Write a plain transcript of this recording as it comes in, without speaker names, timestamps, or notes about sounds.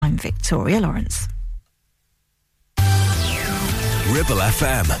Victoria Lawrence. Ribble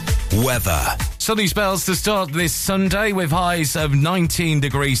FM. Weather. Sunny spells to start this Sunday with highs of 19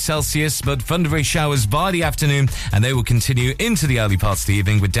 degrees Celsius, but thundery showers by the afternoon, and they will continue into the early parts of the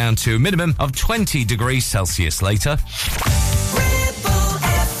evening with down to a minimum of 20 degrees Celsius later.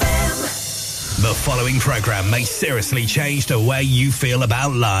 The following programme may seriously change the way you feel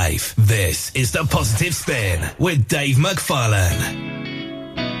about life. This is The Positive Spin with Dave McFarlane.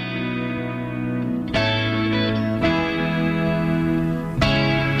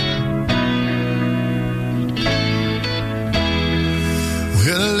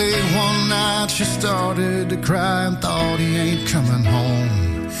 Well, late one night she started to cry and thought he ain't coming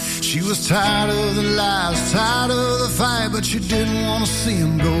home. She was tired of the lies, tired of the fight, but she didn't want to see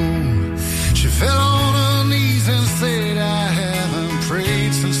him go. She fell on her knees and said, I haven't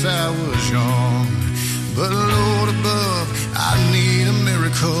prayed since I was young, but Lord above, I need a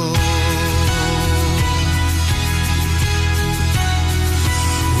miracle.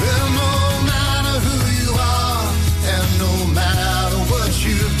 Well, no matter who you are, and no matter what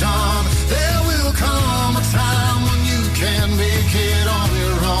you've done, there will come a time when you can make it on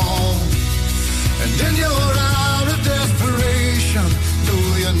your own. And in your hour of desperation, know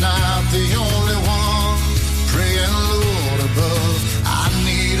you're not the only one. Praying, Lord above, I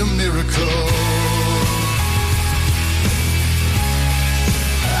need a miracle.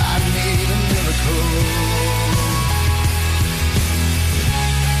 I need a miracle.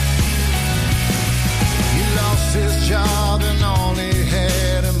 He lost his job and all he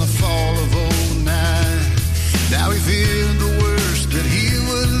had in the fall of '09. Now he feared the worst, that he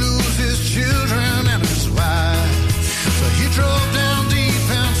would lose his children and his wife. So he drove down deep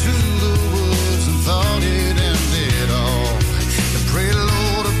into the woods and thought it ended all. And pray,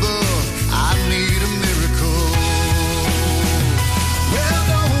 Lord above, I need a miracle. Well,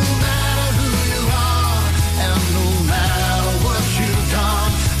 no matter who you are, and no matter what you've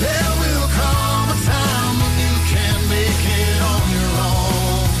done, there will come a time when you can make it on your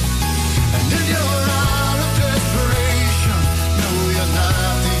own. And in your hour of desperation, know you're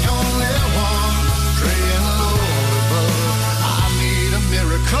not the only one. Praying, Lord above, I need a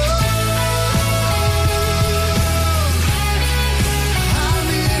miracle. I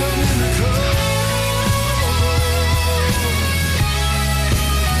need a miracle.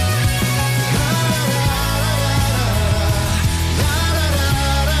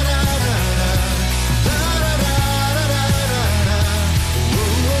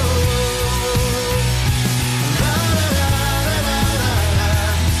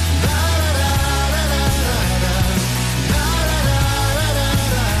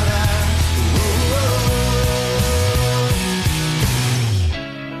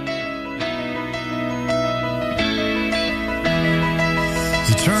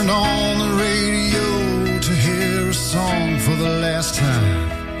 He turned on the radio to hear a song for the last time.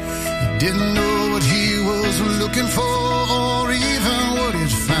 He didn't know what he was looking for or even what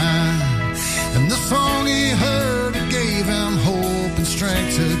he'd find. And the song he heard gave him hope and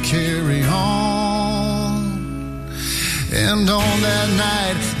strength to carry on. And on that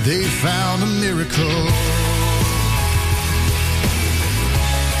night they found a miracle.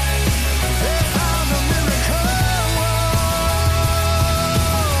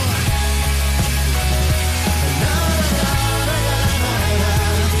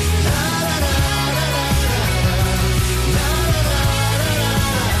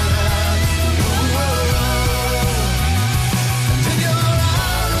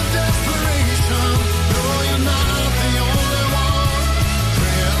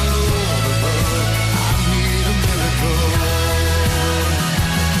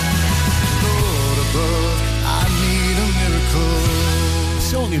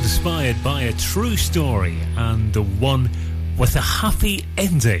 Inspired by a true story and the one with a happy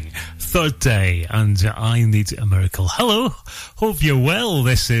ending. Third Day and I Need a Miracle. Hello, hope you're well.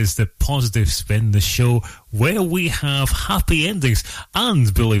 This is The Positive Spin, the show where we have happy endings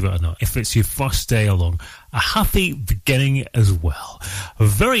and, believe it or not, if it's your first day along, a happy beginning as well. A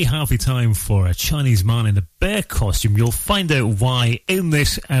very happy time for a Chinese man in a bear costume. You'll find out why in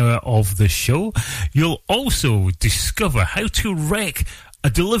this hour of the show. You'll also discover how to wreck a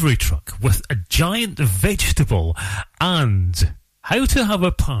delivery truck with a giant vegetable and how to have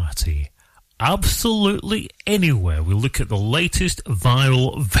a party absolutely anywhere. We'll look at the latest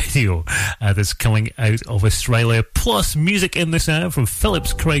viral video that's coming out of Australia, plus music in this hour from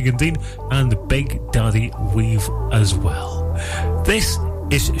Phillips, Craig and Dean and Big Daddy Weave as well. This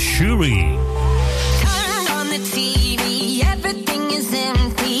is Shuri. Turn on the TV, everything is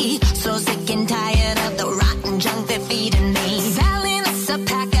empty. So sick and tired of the rotten junk they're feeding me. Selling us a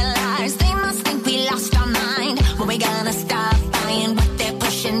pack of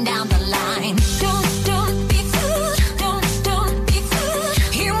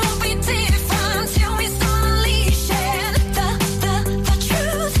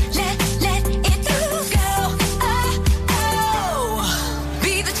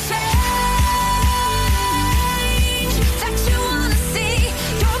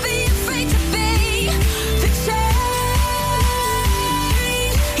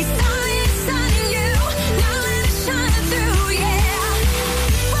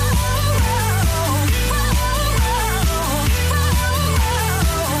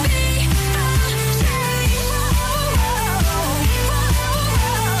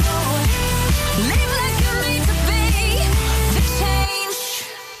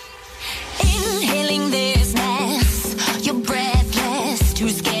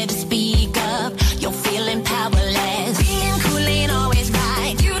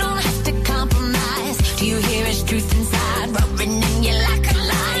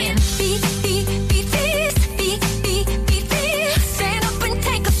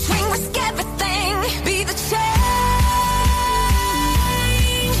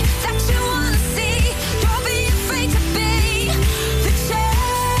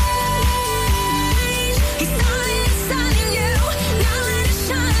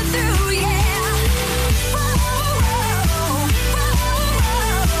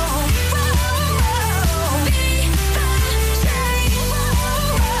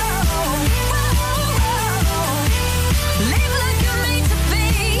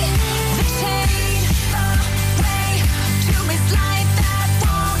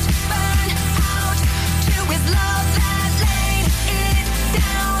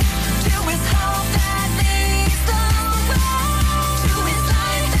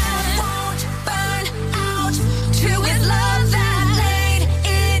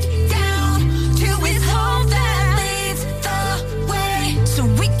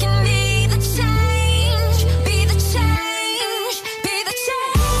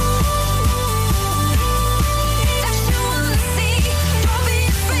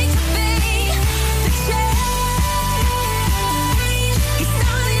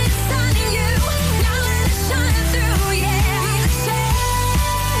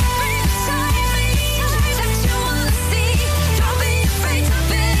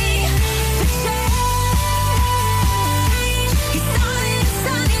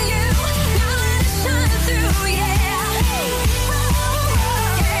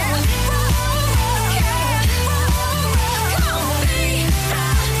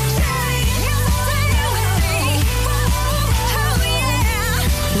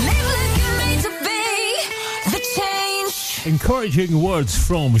encouraging words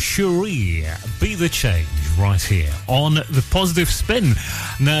from Cherie. Be the change right here on The Positive Spin.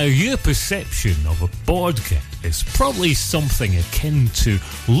 Now, your perception of a board game is probably something akin to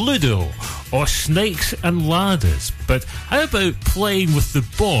Ludo or Snakes and Ladders. But how about playing with the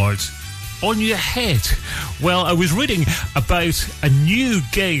boards on your head? Well, I was reading about a new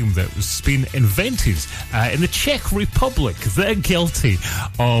game that was been invented in the Czech Republic. They're guilty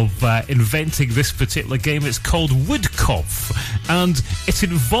of inventing this particular game. It's called Woodkopf, and it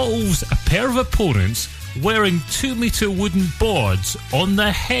involves a pair of opponents wearing 2-meter wooden boards on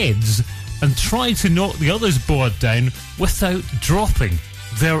their heads and trying to knock the other's board down without dropping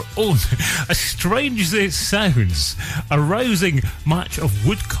their own. As strange as it sounds, a rousing match of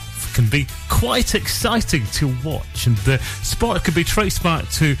Woodkopf can be quite exciting to watch, and the sport could be traced back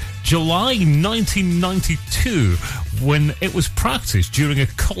to July 1992 when it was practiced during a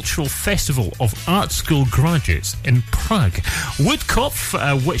cultural festival of art school graduates in Prague. Woodkopf,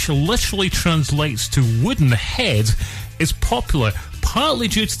 which literally translates to wooden head, is popular partly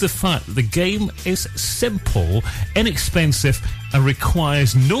due to the fact that the game is simple, inexpensive, and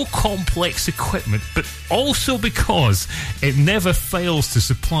requires no complex equipment, but also because it never fails to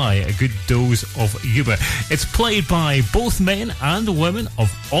supply a good dose of humour. It's played by both men and women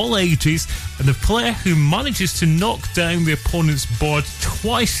of all ages, and the player who manages to knock down the opponent's board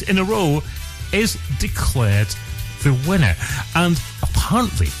twice in a row is declared the winner. And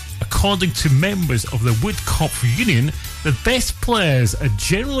apparently, according to members of the Woodkopf Union, the best players are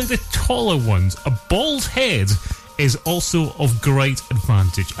generally the taller ones. A bald head is also of great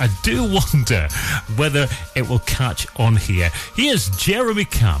advantage. I do wonder whether it will catch on here. Here's Jeremy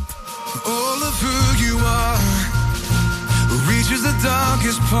Camp. All of who you are reaches the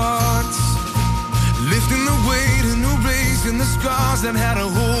darkest parts, lifting the weight and erasing the scars that had a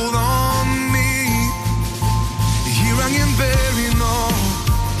hold on me. Here I am bearing all,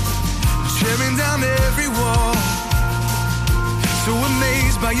 tearing down every wall. So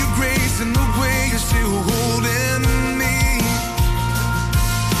amazed by your grace and the way you're still holding me.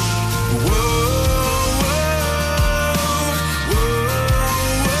 Whoa, whoa, whoa,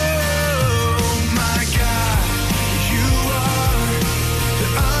 whoa. My God, you are the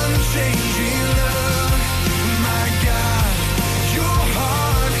unchanging love. My God, your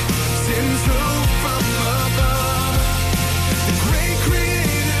heart sends hope from above. The great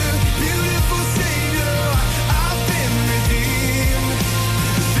creator, beautiful Savior, I've been redeemed.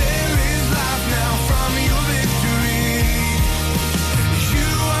 There is life now from your victory. You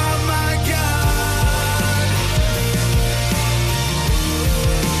are my God.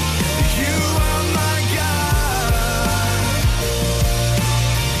 You are my God.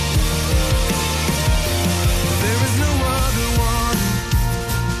 There is no other one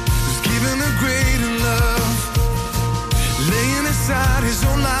who's given a greater love, laying aside his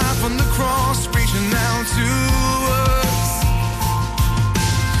own life on the cross, reaching out to us.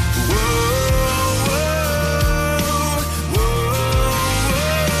 Whoa, whoa, whoa, whoa.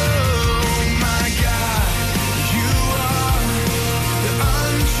 My God, you are the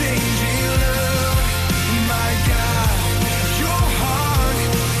unchanging love. My God, your heart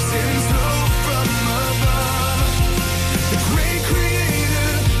sends hope from above. The great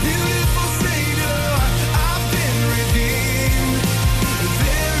creator, beautiful Savior, I've been redeemed.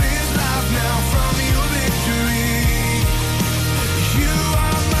 There is life now from your victory. You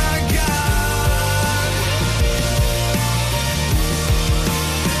are my God.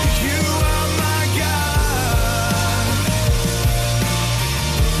 You are my God.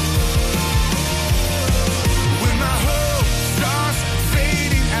 When my hope starts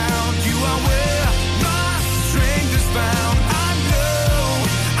fading out, you are where my strength is found. I know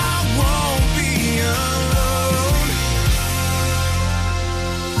I won't be alone.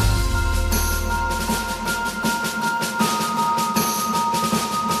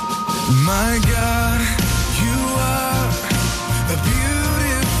 My God, you are a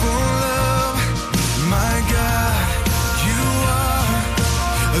beautiful love. My God, you are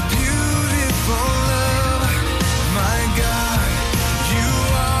a beautiful love. My God, you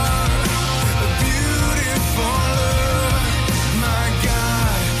are a beautiful love. My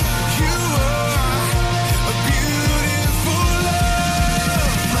God, you are a beautiful love.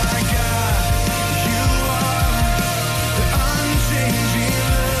 My God, you are the unchanging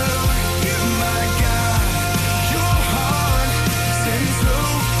love. My God.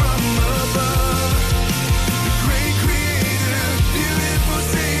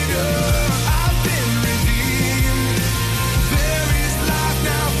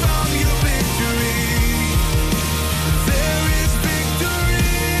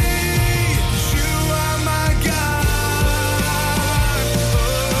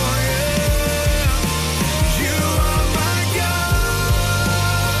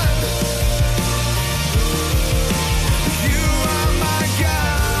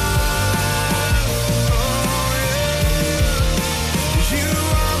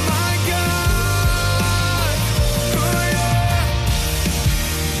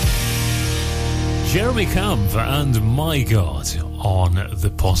 Jeremy Camp and My God on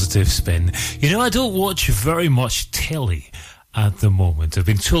The Positive Spin. You know, I don't watch very much telly at the moment. I've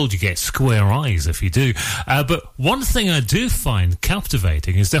been told you get square eyes if you do. But one thing I do find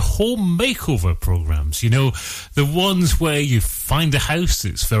captivating is the home makeover programs. You know, the ones where you find a house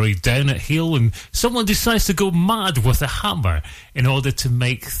that's very down at heel and someone decides to go mad with a hammer in order to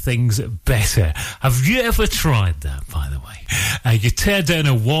make things better. Have you ever tried that, by the way? You tear down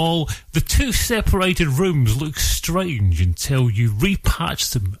a wall, the two separated rooms look strange until you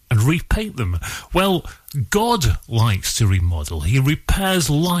repatch them and repaint them. Well, God likes to remodel. He repairs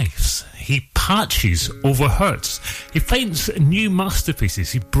lives. He patches over hurts. He paints new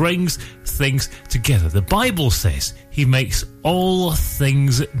masterpieces. He brings things together. The Bible says he makes all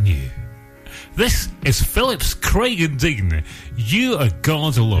things new. This is Phillips, Craig and Dean. You are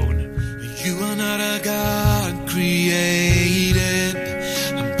God alone. You are not a God created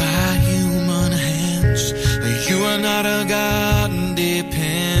by human hands. You are not a God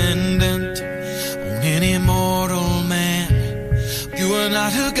dependent on any mortal man. You are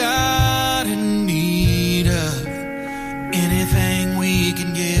not a God in need of anything we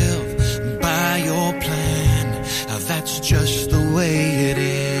can give by your plan. That's just the way it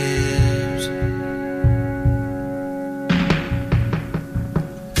is.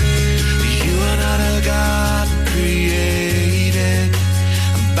 You are not a God created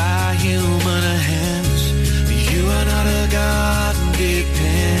by human hands. You are not a God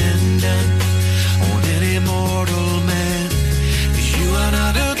dependent on any mortal man. You are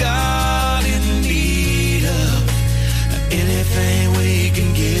not a God in need of anything we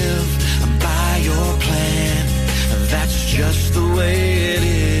can give by your plan. That's just the way it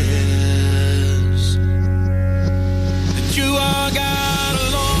is. That you are God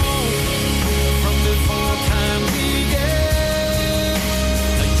alone from before time began.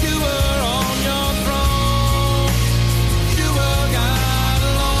 That you were on your throne. You were God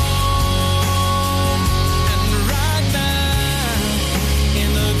alone. And right now, in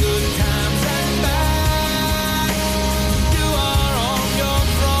the good times and bad, you are on your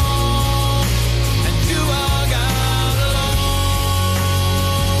throne. And you are God alone.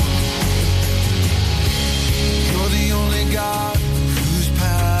 You're the only God whose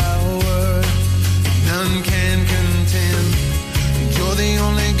power none can contend. You're the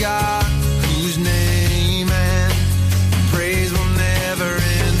only God whose name and praise will never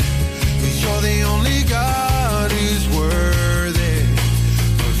end. You're the only God who's worthy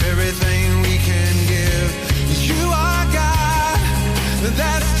of everything we can give. You are God,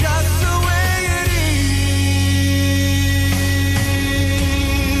 that's just the way it is.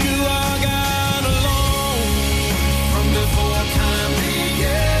 You are God alone from before time began.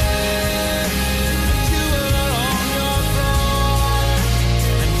 You were on your throne,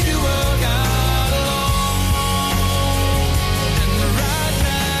 and you were God alone. And right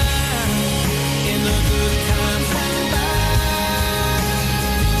now, in the good times and bad,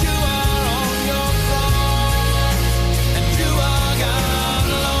 you are on your throne, and you are God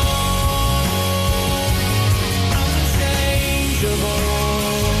alone. Unchangeable,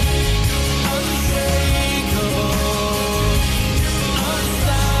 unshakable,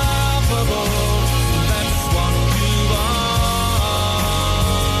 unstoppable. That's what you are.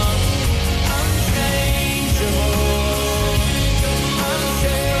 Unchangeable,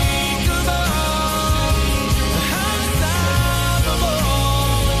 unshakable, unstoppable.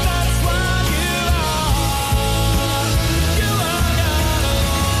 That's what you are. You are God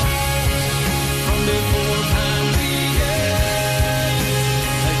alone from before time began.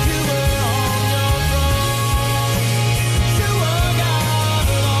 You were on your throne. You are God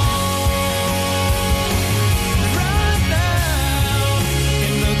alone. Right now,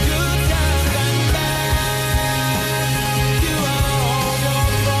 in the good times and bad, you are on your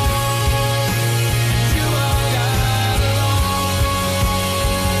throne. You are God alone.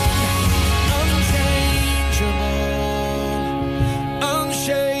 Unchangeable,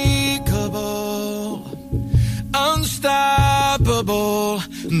 unshakable, unstoppable.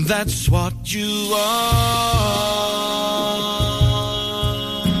 That's what you are.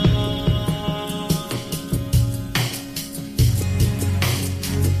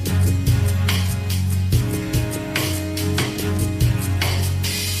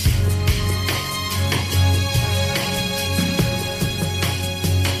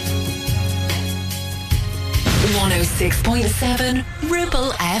 .7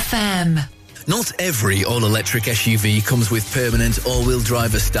 Ripple FM. Not every all-electric SUV comes with permanent all-wheel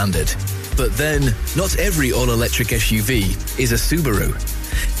drive as standard. But then, not every all-electric SUV is a Subaru.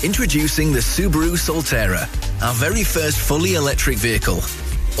 Introducing the Subaru Solterra, our very first fully electric vehicle.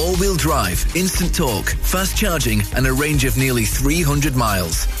 All-wheel drive, instant torque, fast charging and a range of nearly 300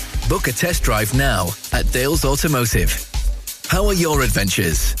 miles. Book a test drive now at Dales Automotive. How are your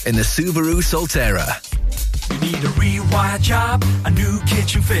adventures in the Subaru Solterra? You need a rewire job, a new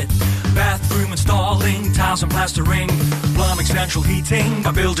kitchen fit, bathroom installing, tiles and plastering, plumbing, central heating,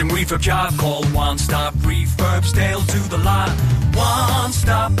 a building refurb job. Call One Stop Refurbs, Dale to the lot. One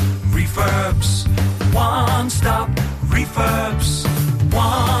Stop Refurbs. One Stop Refurbs.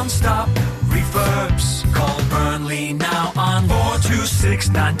 One Stop Refurbs. Call Burnley now on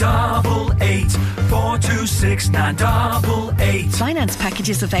 426-988. 426-988. Finance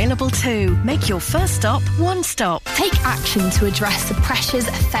packages available too. Make your first stop One Stop. Take action to address the pressures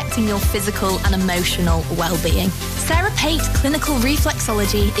affecting your physical and emotional well-being. Sarah Pate Clinical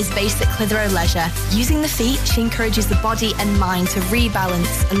Reflexology is based at Clitheroe Leisure. Using the feet, she encourages the body and mind to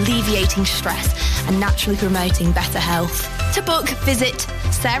rebalance, alleviating stress and naturally promoting better health. To book, visit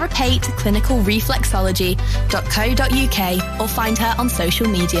sarahpateclinicalreflexology.co.uk or find her on social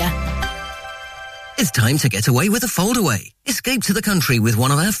media. It's time to get away with a foldaway. Escape to the country with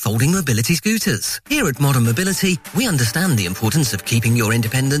one of our folding mobility scooters. Here at Modern Mobility, we understand the importance of keeping your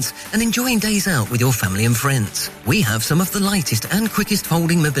independence and enjoying days out with your family and friends. We have some of the lightest and quickest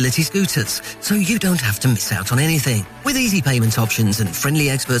folding mobility scooters, so you don't have to miss out on anything. With easy payment options and friendly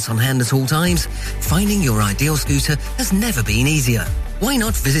experts on hand at all times, finding your ideal scooter has never been easier. Why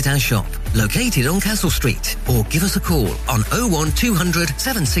not visit our shop, located on Castle Street, or give us a call on 01200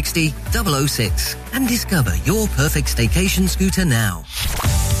 760 006 and discover your perfect staycation scooter now.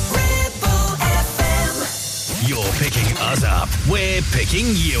 You're picking us up. We're picking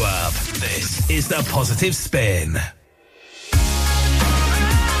you up. This is The Positive Spin.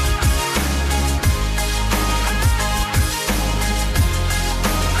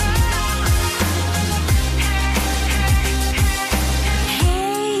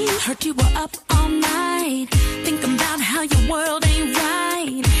 Heard you were up all night, thinking about how your world ain't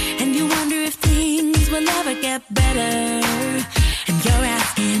right, and you wonder if things will ever get better. And you're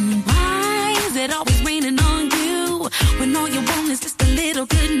asking, why is it always raining on you, when all you want is just a little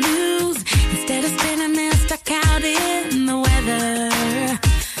good news, instead of standing there stuck out in the weather.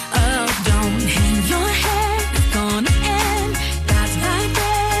 Oh, don't hang your head, it's gonna end, God's right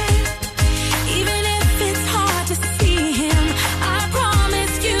there. Even if it's hard just to see him, I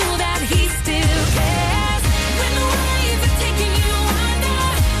promise you that he still cares. When the waves are taking you under,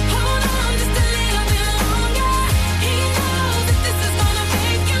 hold on just a little bit longer. He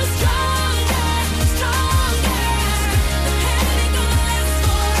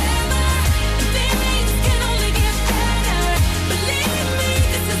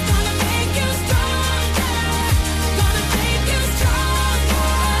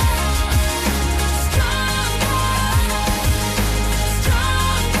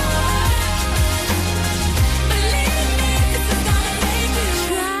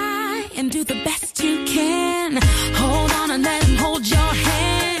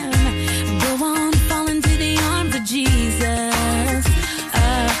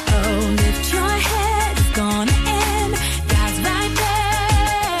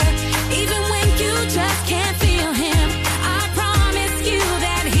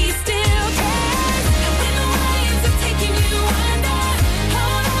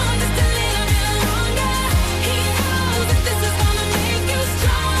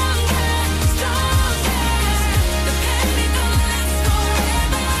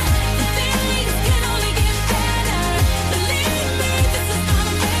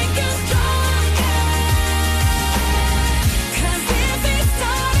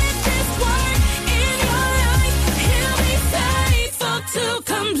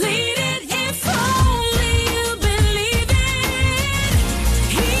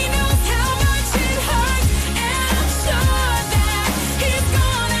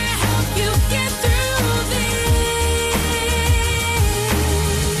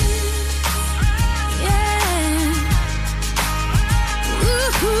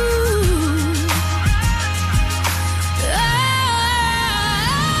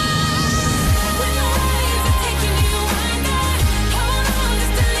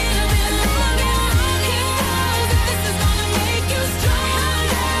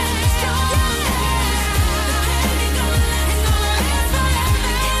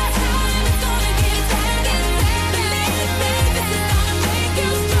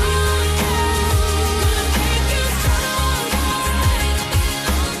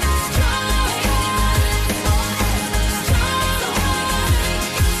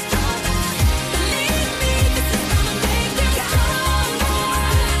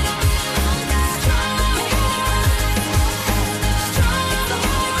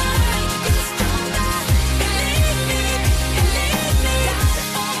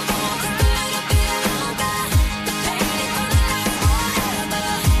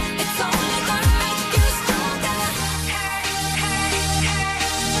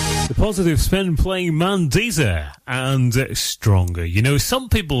Positive Spin playing Mandisa and Stronger. You know, some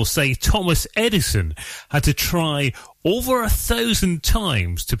people say Thomas Edison had to try over 1,000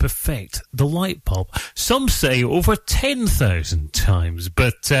 times to perfect the light bulb. Some say over 10,000 times,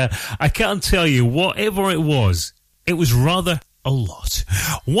 but I can't tell you, whatever it was rather a lot.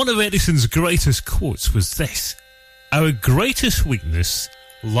 One of Edison's greatest quotes was this: "Our greatest weakness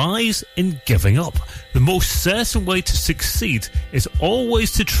lies in giving up. The most certain way to succeed is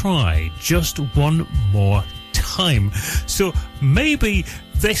always to try just one more time." So maybe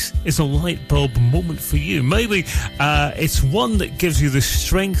this is a light bulb moment for you. Maybe it's one that gives you the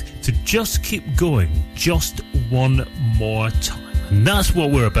strength to just keep going just one more time. And that's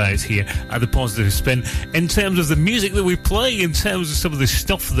what we're about here at the Positive Spin, in terms of the music that we play, in terms of some of the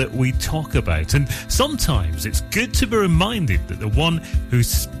stuff that we talk about. And sometimes it's good to be reminded that the one who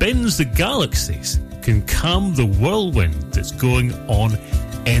spins the galaxies can calm the whirlwind that's going on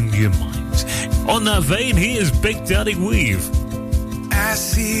in your mind. On that vein, here's Big Daddy Weave. I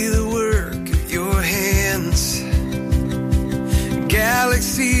see the work of your hands,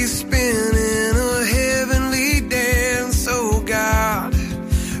 galaxies spinning a heavenly dance. Oh God,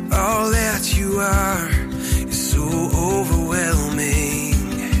 all that you are is so overwhelming.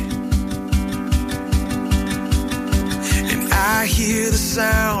 And I hear the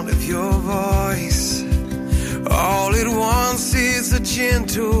sound of your voice. All it wants is a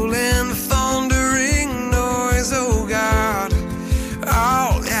gentle and thundering noise. Oh God,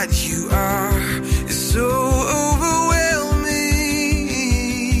 all that you are is so overwhelming.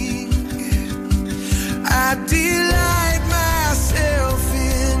 I delight myself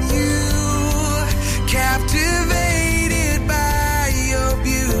in you, captivated by your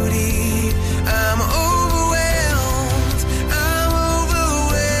beauty. I'm overwhelmed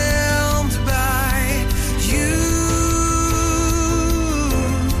by you.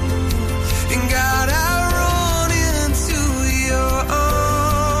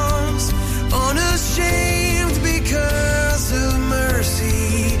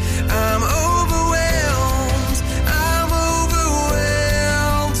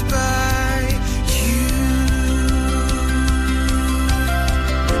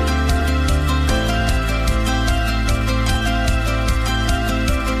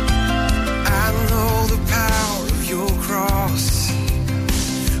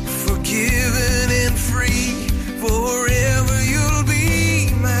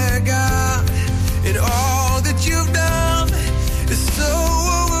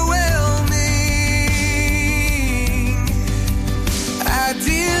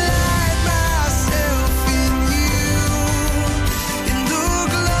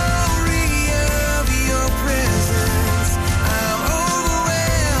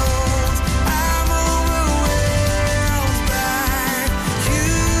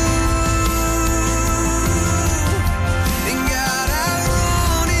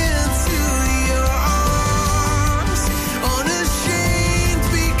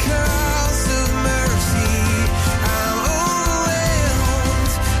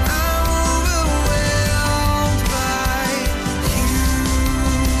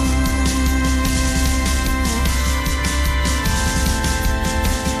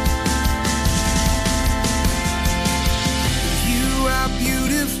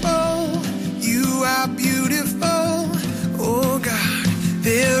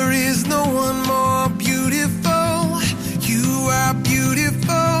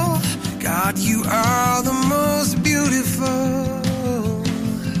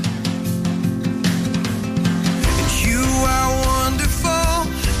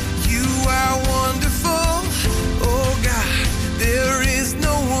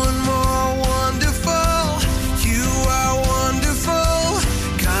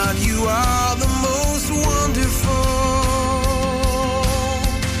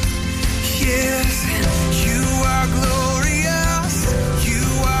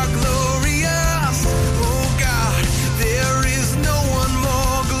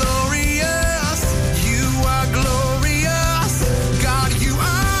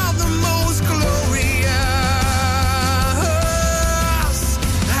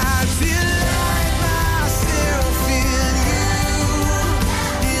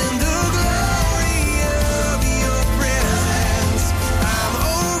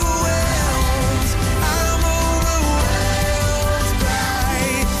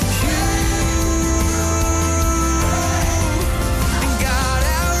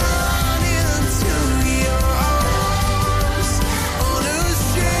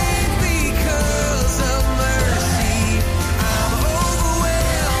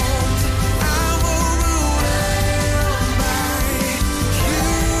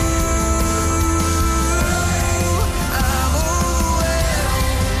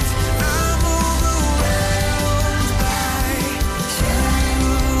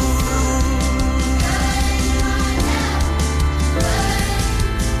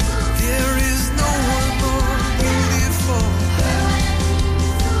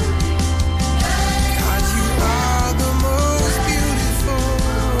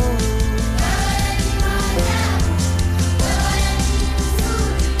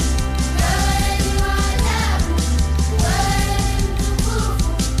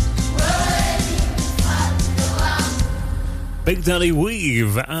 Big Daddy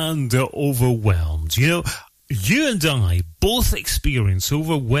Weave and Overwhelmed. You know, you and I both experience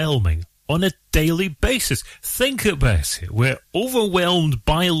overwhelming on a daily basis. Think about it. We're overwhelmed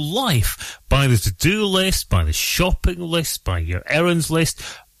by life, by the to-do list, by the shopping list, by your errands list,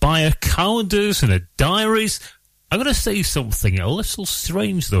 by our calendars and our diaries. I'm going to say something a little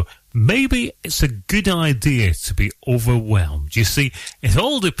strange, though. Maybe it's a good idea to be overwhelmed. You see, it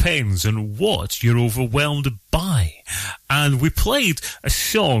all depends on what you're overwhelmed by. And we played a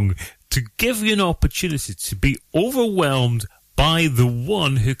song to give you an opportunity to be overwhelmed by the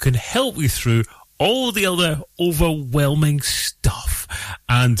one who can help you through all the other overwhelming stuff.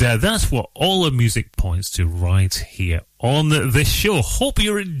 And that's what all the music points to right here on this show. Hope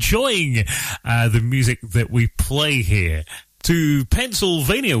you're enjoying the music that we play here. To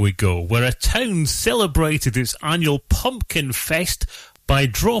Pennsylvania we go, where a town celebrated its annual Pumpkin Fest by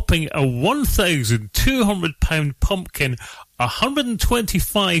dropping a 1,200-pound pumpkin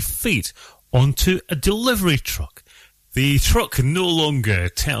 125 feet onto a delivery truck. The truck no longer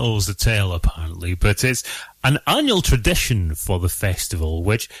tells the tale, apparently, but it's an annual tradition for the festival,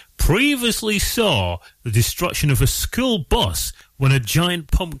 which previously saw the destruction of a school bus when a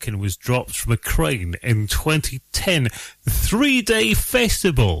giant pumpkin was dropped from a crane in 2010. The 3-day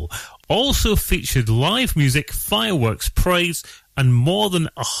festival also featured live music, fireworks, parades, and more than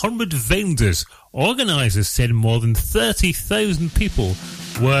 100 vendors. Organisers said more than 30,000 people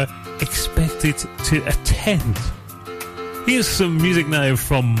were expected to attend. Here's some music now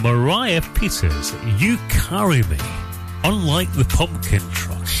from Mariah Peters, You Carry Me, unlike the pumpkin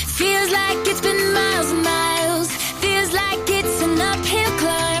truck. Feels like it's been miles and miles, feels like it's an uphill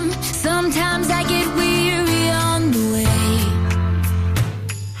climb. Sometimes I get weary on the way,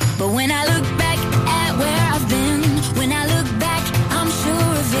 but when I look back at where I've been, when I look back, I'm sure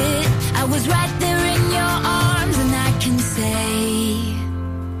of it. I was right there in your arms, and I can say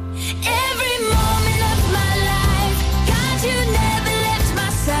every moment of my life, God, you never left my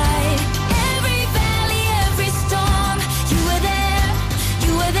side. Every valley, every storm, you were there,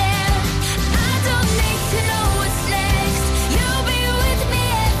 you were there. I don't need to know what's next, you'll be with me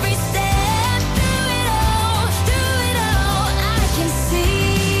every step. Through it all, I can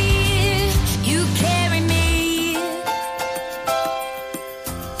see you carry me.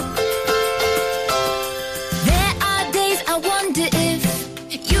 There are days I wonder if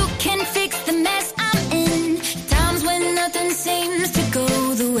you can fix the mess I'm in. Times when nothing seems to go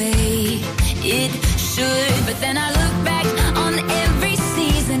the way it should. But then I look back on every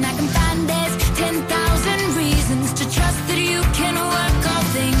season, I can find there's 10,000 reasons to trust that you can work all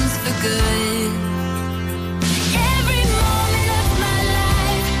things for good. Every moment of my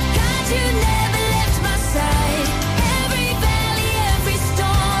life, God, you never left my side. Every valley, every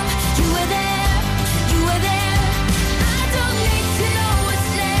storm, you were there, you were there. I don't need to know what's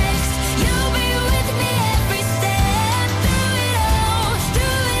next, you'll be with me every step.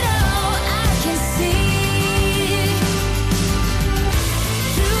 Through it all, I can see.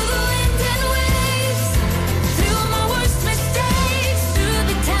 Through the wind and waves, through my worst mistakes, through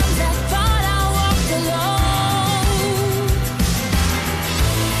the times I thought I walked alone,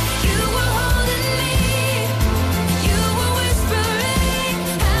 you were holding me, you were whispering,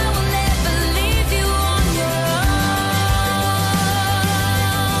 I will never leave you on your own.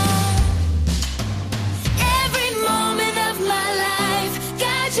 Every moment of my life,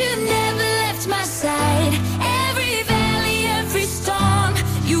 God, you never left my side. Every valley, every storm,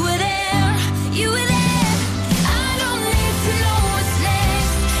 you were there, you were there. I don't need to know what's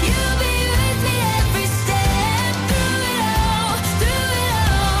next, you'll be with me every step. Through it all,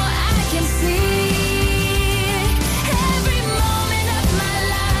 I can see. Every moment of my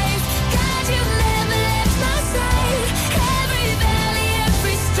life, God, you never left my side. Every valley,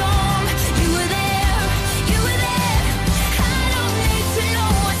 every storm, you were there, you were there. I don't need to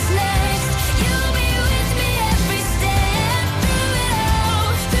know what's next, you'll be with me every step.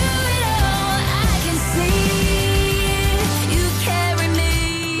 Through it all, I can see you carry me.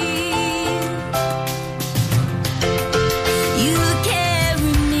 You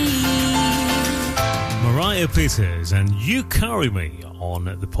carry me. Mariah Peters and You Carry Me on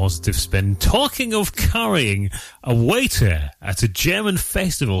The Positive Spin. Talking of carrying, a waiter at a German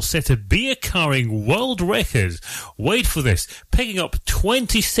festival set a beer carrying world record. Wait for this. Picking up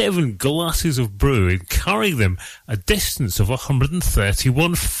 27 glasses of brew and carrying them a distance of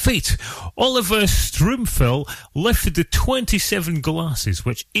 131 feet. Oliver Strumfel lifted the 27 glasses,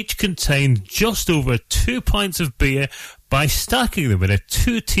 which each contained just over 2 pints of beer, by stacking them in a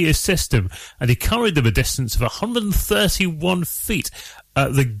 2-tier system, and he carried them a distance of 131 feet.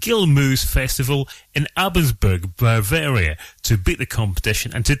 at the Gilmoos Festival in Abensburg, Bavaria, to beat the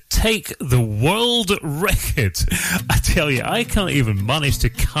competition and to take the world record. I tell you, I can't even manage to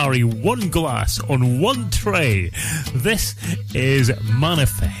carry one glass on one tray. This is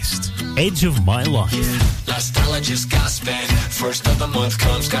Manifest, Edge of My Life. Last dollar just got spent. First of the month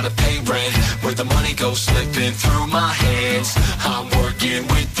comes, gotta pay rent. Where the money goes slipping through my hands. I'm working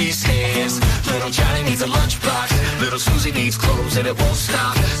with these hands. Little Johnny needs a lunchbox. Little Susie needs clothes and it won't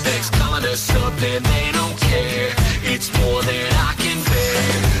stop. Next calling us up and they don't care. It's more than I can bear.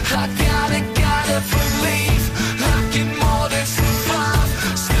 I gotta believe I can more than survive.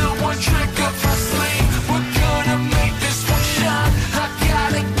 Still one trick up my sleeve. We're gonna make this one shine. I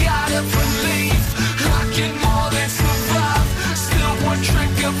gotta believe I can more than survive. Still one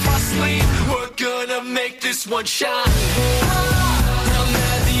trick up my sleeve. We're gonna make this one shine. I'm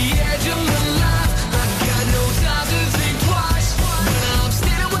at the edge of my life. I got no time to think twice. When I'm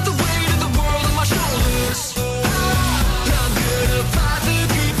standing with the weight of the world on my shoulders, I'm gonna fight the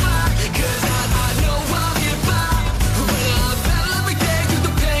good fight, 'cause I know I'll get by. When I battle every day through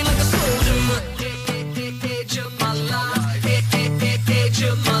the pain like a soldier. Edge of my life, edge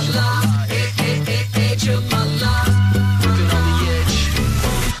of my life, edge of my life. Looking on the edge.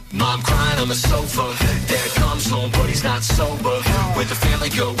 Mom crying on the sofa. Dad comes home but he's not sober. With the family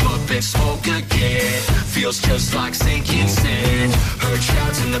go up and smoke again. Feels just like sinking sand. Heard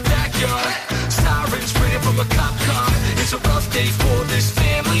shouts in the backyard. Sirens ringing from a cop car. It's a rough day for this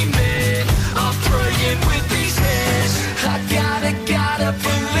family, man. I'm praying with these hands. I gotta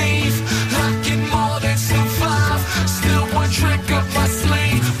believe I can more than survive. Still one trick up my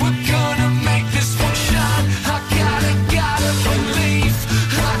sleeve. We're gonna make this one shine. I gotta believe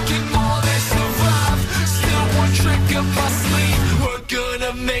I can more than survive. Still one trick up my sleeve. We're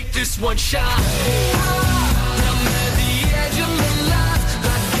gonna make this one shine. I'm at the edge of my life.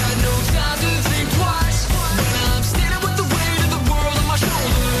 I got no time to think twice. When I'm standing with the weight of the world on my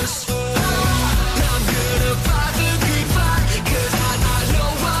shoulders, I'm gonna fight the good fight, 'cause I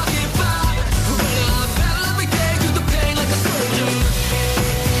know I'll get by. When I battle every day through the pain like a soldier.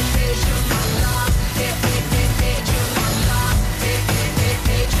 Edge of my life, edge of my life,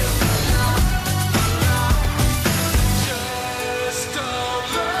 edge of my life. Just don't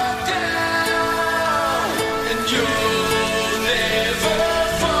look down, and you'll never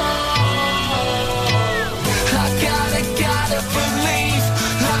fall. I gotta believe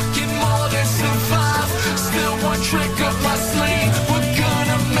I can more than survive. Still one trick up my sleeve. We're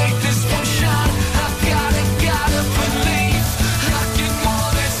gonna make this one shine. I gotta believe I can more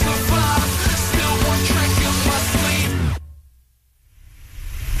than survive. Still one trick up my sleeve.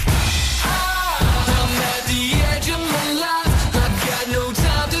 I'm at the edge of my life. I got no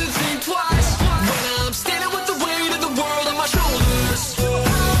time to think twice. When I'm standing with the weight of the world on my shoulders,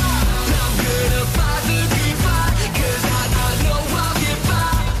 I'm gonna fight the good fight, 'cause I know I'll get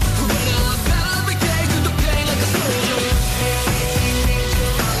by. When I battle every day through the pain like a soldier. Edge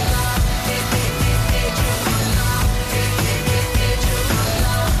of my life, edge of my life, edge of my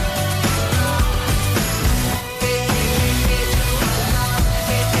life.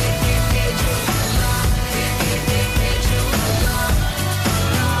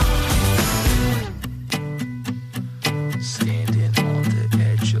 Standing on the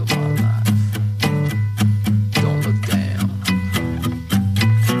edge of my life. Don't look down.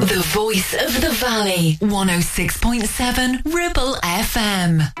 The voice of the valley. 106.7 Ribble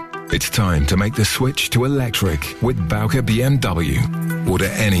FM. It's time to make the switch to electric with Bowker BMW.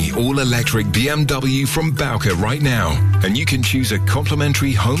 Order any all-electric BMW from Bowker right now, and you can choose a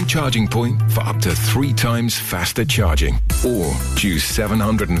complimentary home charging point for up to 3 times faster charging. Or choose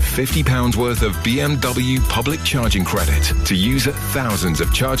 £750 worth of BMW public charging credit to use at thousands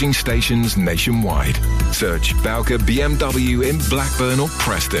of charging stations nationwide. Search Bowker BMW in Blackburn or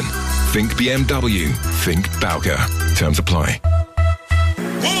Preston. Think BMW. Think Bowker. Terms apply.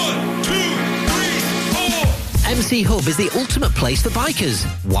 MC Hub is the ultimate place for bikers.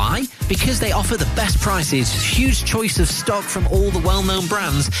 Why? Because they offer the best prices, huge choice of stock from all the well-known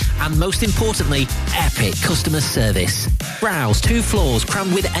brands, and most importantly, epic customer service. Browse 2 floors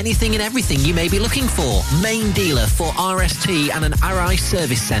crammed with anything and everything you may be looking for. Main dealer for RST and an RI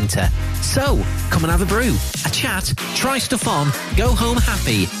service centre. So, come and have a brew, a chat, try stuff on, go home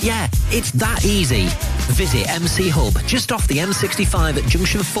happy. Yeah, it's that easy. Visit MC Hub just off the M65 at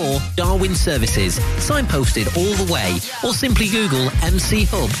Junction 4, Darwin Services. Signposted all the way, or simply Google MC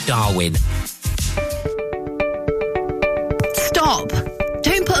Hub Darwin. Stop!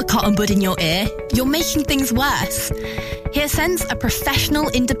 Don't put a cotton bud in your ear, you're making things worse. HearSense are professional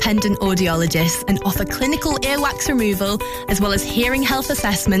independent audiologists and offer clinical earwax removal as well as hearing health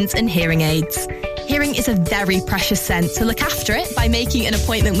assessments and hearing aids. Hearing is a very precious sense, so look after it by making an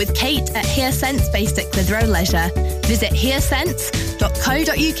appointment with Kate at HearSense based at Clitheroe Leisure. Visit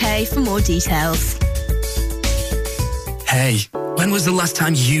hearsense.co.uk for more details. Hey, when was the last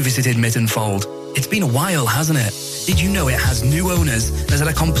time you visited Mittenfold? It's been a while, hasn't it? Did you know it has new owners and has had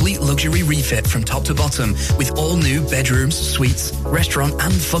a complete luxury refit from top to bottom with all new bedrooms, suites, restaurant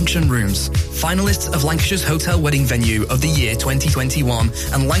and function rooms? Finalists of Lancashire's Hotel Wedding Venue of the Year 2021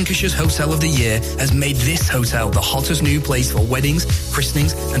 and Lancashire's Hotel of the Year has made this hotel the hottest new place for weddings,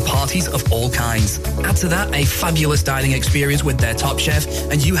 christenings and parties of all kinds. Add to that a fabulous dining experience with their top chef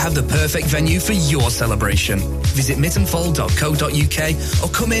and you have the perfect venue for your celebration. Visit mittenfold.co.uk or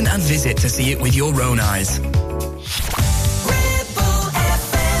come in and visit to see it with your own eyes.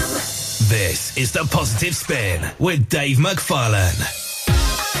 This is The Positive Spin with Dave McFarlane.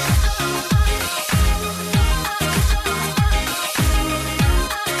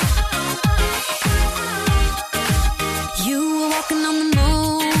 You were walking on the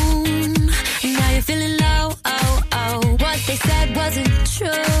moon, and now you're feeling low. Oh, oh, what they said wasn't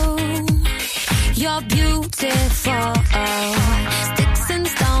true. You're beautiful. Sticks and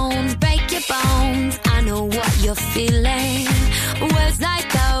stones break your bones. I know what you're feeling. Words like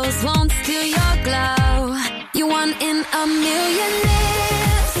those won't steal your glow. You're one in a million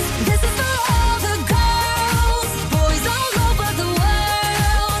lives. This is for all the girls, boys all over the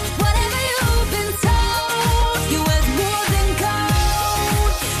world. Whatever you've been told, you're worth more than gold.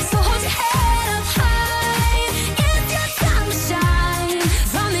 So hold your head up high. It's your time to shine.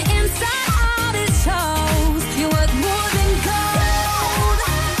 From the inside out it shows. You're worth more than gold.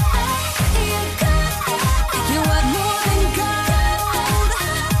 You're worth more than gold.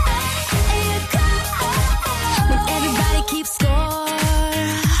 When everybody keeps score,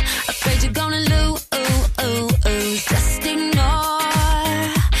 afraid you're gonna lose, just ignore.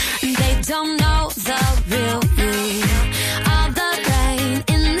 They don't know the real you. All the rain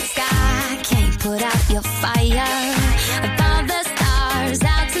in the sky can't put out your fire. Above the stars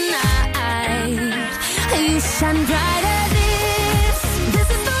out tonight, you shine bright as this. This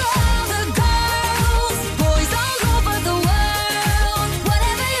is for all the girls, boys all over the world.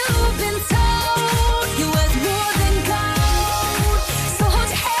 Whatever you've been told, you're worth more than gold. So hold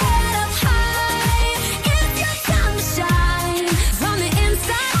your head up high. It's your time to shine. From the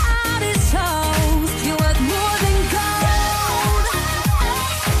inside out it shows. You're worth more than gold.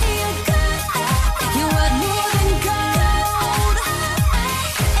 You're worth more than gold.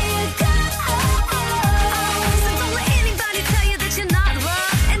 So don't let anybody tell you that you're not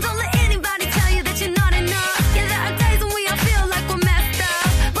loved, and don't let anybody tell you that you're not enough. Yeah, there are days when we all feel like we're messed up,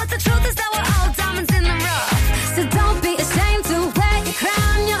 but the truth is that we're all diamonds in the rough. So don't be ashamed to wear your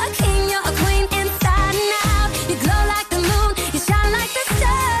crown. You're a king, you're a queen inside and out. You glow like the moon, you shine like the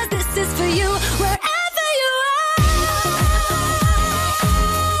stars. This is for you, wherever you are.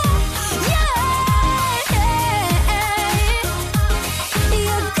 Yeah, you're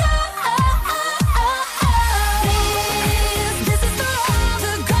This is for all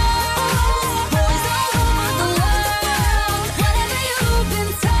the girls, boys all over the world. Whatever you've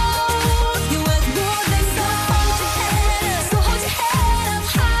been told, you're worth more than gold. So hold your head up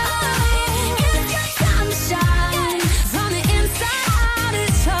high. It's your time to shine. From the inside out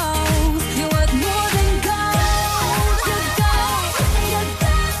it shows. You're worth more than gold. You're gold.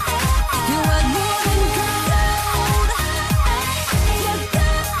 You're worth more than gold. You're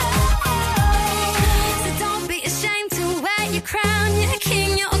gold. So don't be ashamed to wear your crown. You're a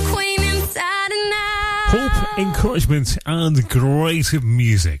king, you're a queen inside and out. Hope, encouragement and great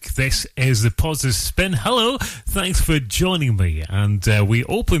music. This is The Positive Spin. Hello, thanks for joining me. And we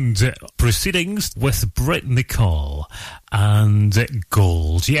opened proceedings with Britt Nicole and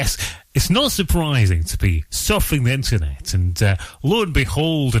Gold. Yes, it's not surprising to be surfing the internet and lo and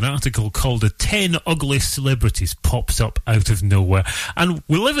behold, an article called The 10 Ugliest Celebrities pops up out of nowhere. And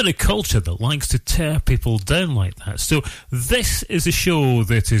we live in a culture that likes to tear people down like that. So this is a show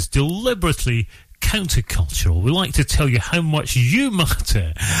that is deliberately countercultural. We like to tell you how much you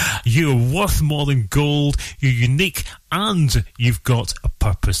matter. You're worth more than gold. You're unique and you've got a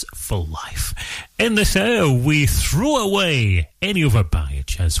purpose for life. In this hour, we throw away any other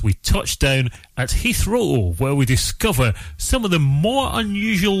baggage as we touch down at Heathrow, where we discover some of the more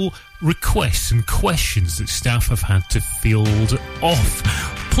unusual requests and questions that staff have had to field off.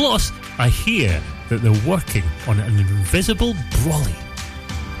 Plus, I hear that they're working on an invisible brolly.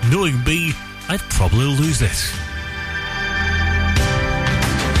 Knowing me, I'd probably lose this.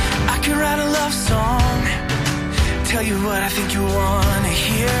 love song. Tell you what I think you wanna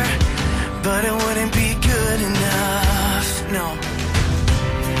hear, but it wouldn't be good enough, no.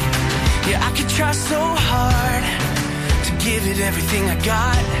 Yeah, I could try so hard to give it everything I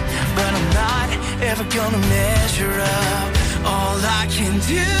got, but I'm not ever gonna measure up. All I can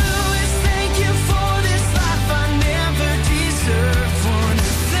do is thank you for this life I never deserved. Wanna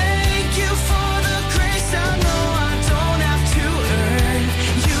thank you for the grace I know I don't have to earn.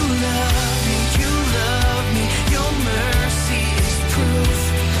 You love me, your mercy is proof.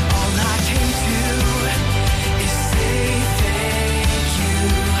 All I can do is say thank you.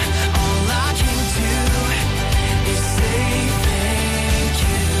 All I can do is say thank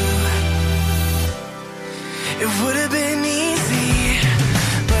you. It would have been easy,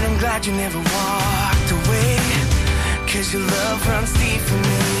 but I'm glad you never walked away. 'Cause your love runs deep for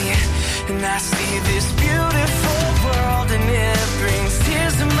me, and I see this beautiful world, and it brings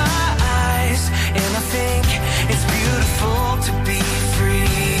tears to my eyes. And I think it's beautiful to be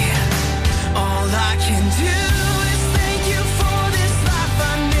free. All I can do is thank you for this life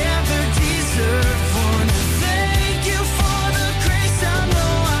I never deserved. Wanna thank you for the grace I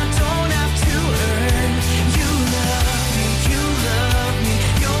know I don't have to earn. You love me,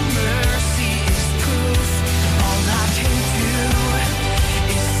 your mercy is proof. All I can do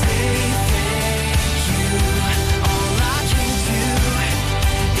is say thank you. All I can do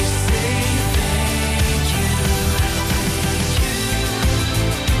is say thank you.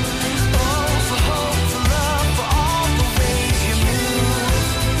 Oh, for hope, for love, for all the ways you move.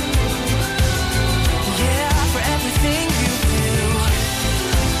 Yeah, for everything you do.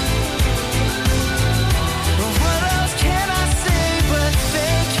 What else can I say but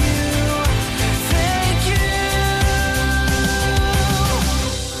thank you, thank you.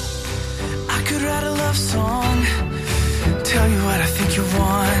 I could write a love song, tell you what I think you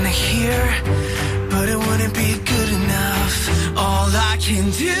wanna hear, but it wouldn't be good enough. All I can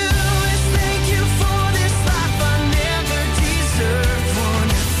do is thank you for this life I never deserved.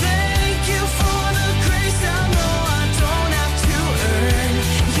 Wanna thank you for the grace I know I don't have to earn.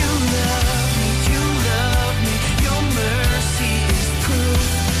 You love me, your mercy is proof.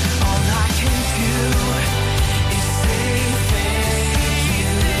 All I can do is say thank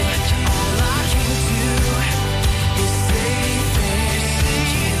you. All I can do is say thank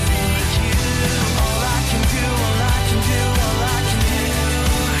you. All I can do, all I can do, all I can do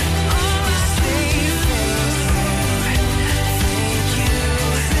is say thank you.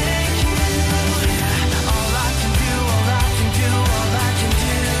 Thank you. All I can do, all I can do, all I can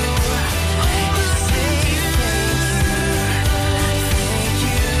do is say thank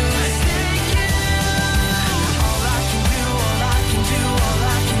you. Thank you. All I can do, all I can do, all I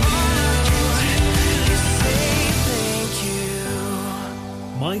can do is say thank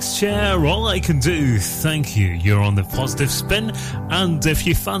you. Mike's Chair, all I can do, thank you. You're on the Positive Spin, and if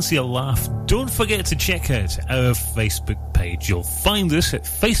you fancy a laugh, don't forget to check out our Facebook page. You'll find us at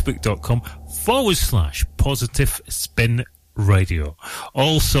facebook.com/Positive Spin Radio.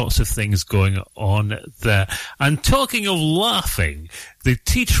 All sorts of things going on there. And talking of laughing, the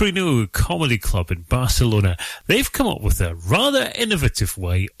Teatrino Comedy Club in Barcelona, they've come up with a rather innovative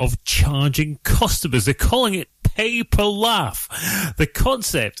way of charging customers. They're calling it pay per laugh. The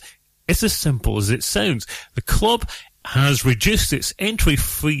concept is as simple as it sounds. The club has reduced its entry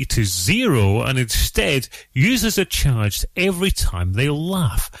fee to $0 and instead users are charged every time they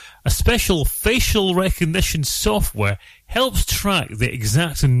laugh. A special facial recognition software helps track the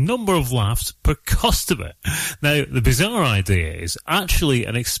exact number of laughs per customer. Now, the bizarre idea is actually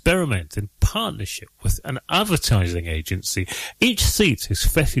an experiment in partnership with an advertising agency. Each seat is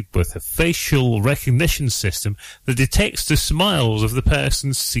fitted with a facial recognition system that detects the smiles of the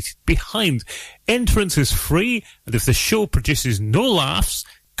person seated behind. Entrance is free, and if the show produces no laughs,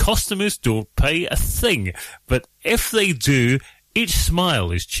 customers don't pay a thing. But if they do, each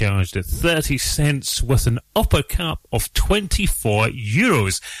smile is charged at 30 cents with an upper cap of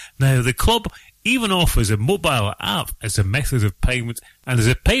 €24. Now, the club even offers a mobile app as a method of payment and as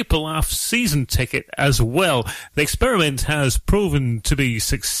a pay-per-laugh season ticket as well. The experiment has proven to be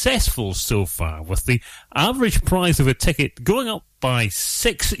successful so far, with the average price of a ticket going up by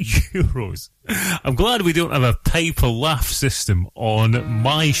 €6. I'm glad we don't have a pay-per-laugh system on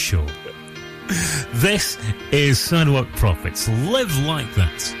my show. This is Sidewalk Prophets. Live like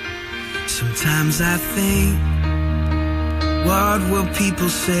that. Sometimes I think, what will people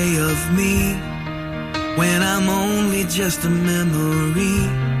say of me when I'm only just a memory?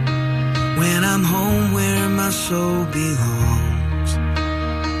 When I'm home where my soul belongs.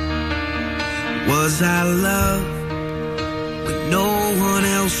 Was I loved but no one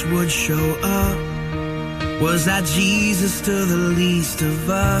else would show up? Was I Jesus to the least of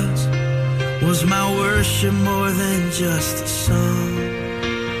us? Was my worship more than just a song?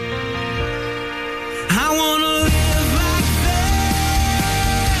 I wanna live like that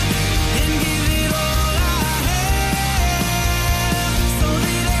and give it all I have, so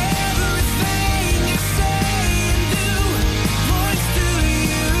that everything I say and do points to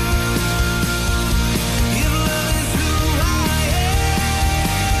you. If love is who I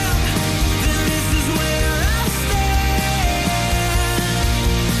am, then this is where I stand,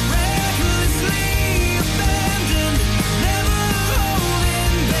 recklessly abandoned, never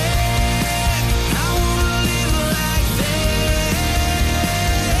holding back. I wanna live like that.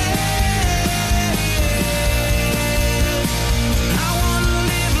 I wanna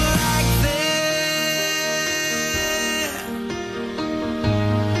live like that.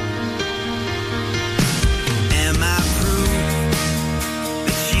 Am I proof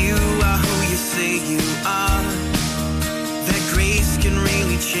that you are who you say you are? That grace can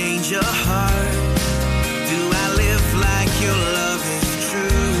really change your heart? Do I live like your love is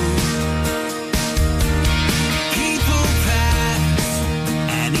true? People pass,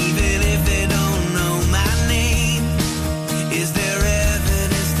 and even if they don't know my name, is there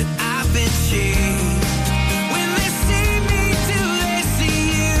evidence that I've been changed? When they see me, do they see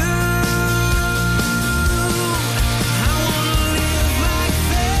you? I wanna live like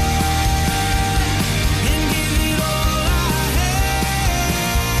that and give it all I have,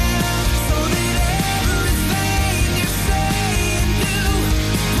 so that everything you say and do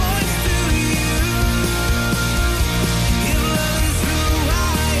points to you. If love is who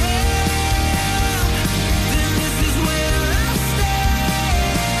I am, then this is where I stand,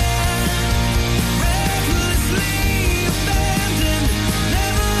 recklessly abandoned,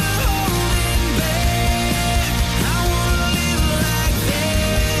 never holding back. I wanna live like that.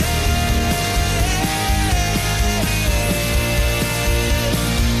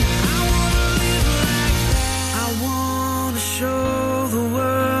 I wanna show the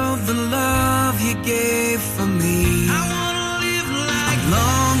world the love you gave for me. I wanna live like I'm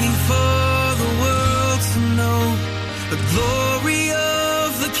longing for the world to know the glory of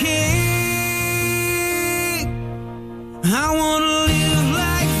the King. I wanna live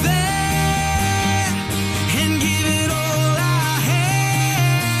like that and give it all I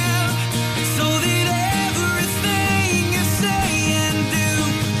have, so that everything I say and do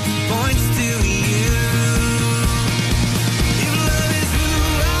points to you. If love is who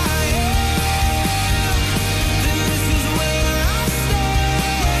I am, then this is where I stand,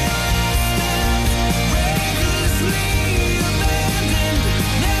 recklessly abandoned,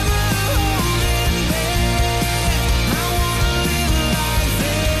 never holding back. I wanna live like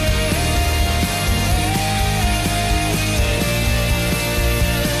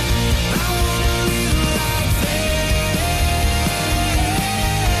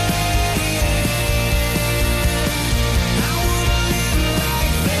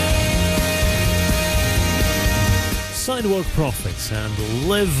Sidewalk Prophets and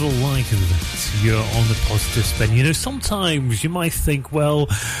Live Like That. You're on the Positive Spin. You know, sometimes you might think, well,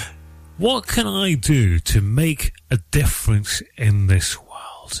 what can I do to make a difference in this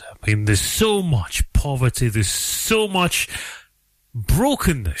world? I mean, there's so much poverty, there's so much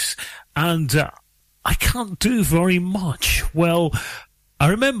brokenness, and I can't do very much. Well, I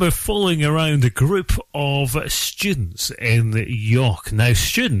remember following around a group of students in York. Now,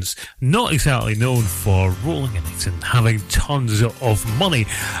 students, not exactly known for rolling in it and having tons of money,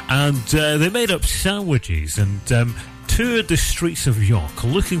 and they made up sandwiches and toured the streets of York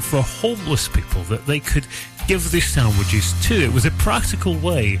looking for homeless people that they could give these sandwiches to. It was a practical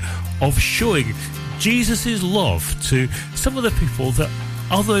way of showing Jesus' love to some of the people that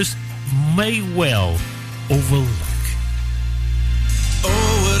others may well overlook. Oh,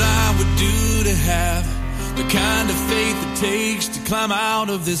 what I would do to have the kind of faith it takes to climb out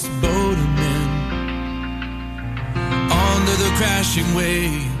of this boat I'm in, under the crashing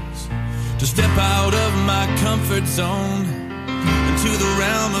waves, to step out of my comfort zone into the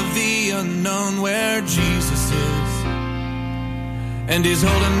realm of the unknown where Jesus is, and he's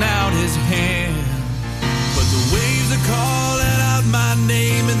holding out his hand. But the waves are calling out my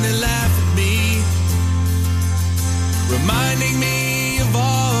name and they laugh at me, reminding me of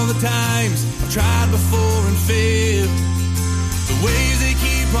all the times I've tried before and failed. The waves they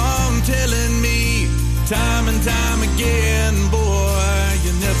keep on telling me time and time again, boy,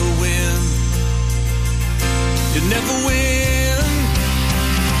 you never win. You never win.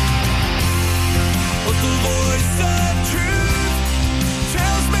 But the voice of truth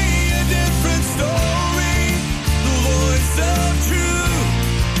tells me a different story. The voice of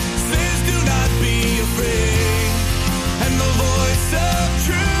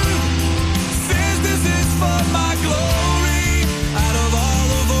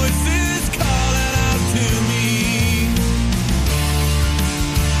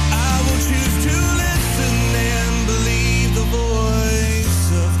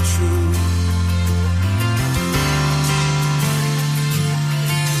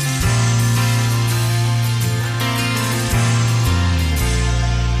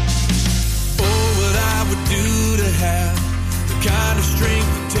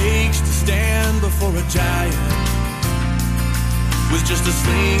for a giant with just a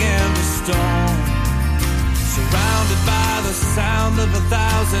sling and a stone, surrounded by the sound of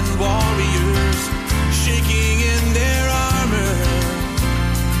 1,000 warriors shaking in their armor,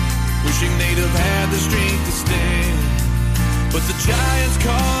 wishing they'd have had the strength to stand. But the giant's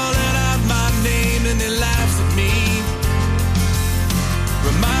calling out my name and he laughs at me,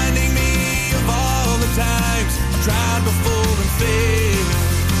 reminding me of all the times I've tried before and failed.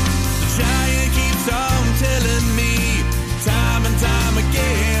 The giant keeps on telling me time and time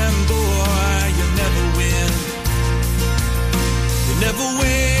again, boy, you never win. You never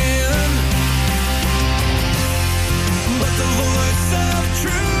win. But the voice of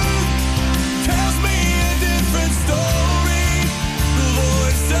truth tells me a different story. The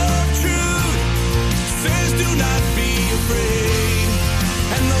voice of truth says do not be afraid.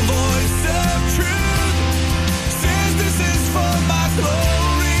 And the voice of truth says this is for my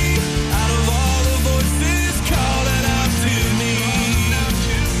glory. Out of all the voices calling out to me,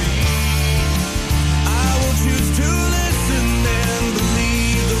 I will choose to listen and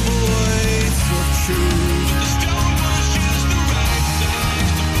believe the voice of truth. The stone was just the right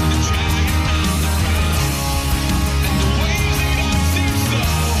size to put the giant on the ground, and the waves they don't seem so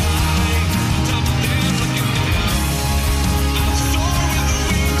high. Top of them looking down, I'll soar with the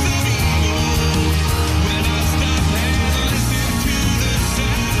wings of eagle when I stop and listen to the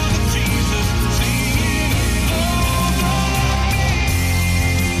sound of Jesus singing over me.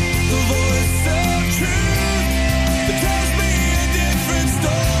 The voice of truth that tells me a different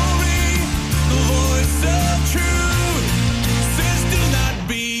story. The voice of truth says do not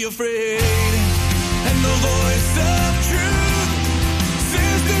be afraid. And the voice of truth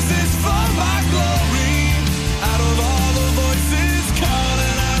says this is for my glory. Out of all the voices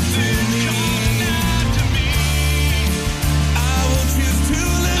calling out to me, I will choose to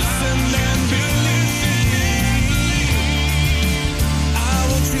listen and believe. I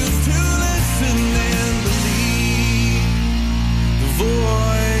will choose to listen and believe the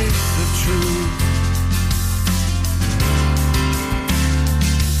voice of truth.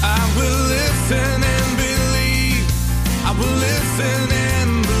 I will listen and believe. I will listen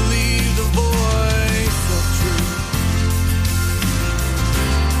and believe the voice of truth.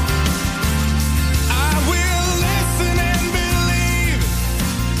 I will listen and believe,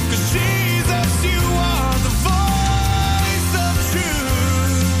 'cause Jesus, you are the voice of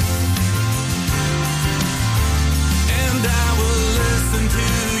truth. And I will listen to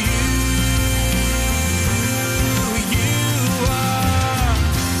you. You are.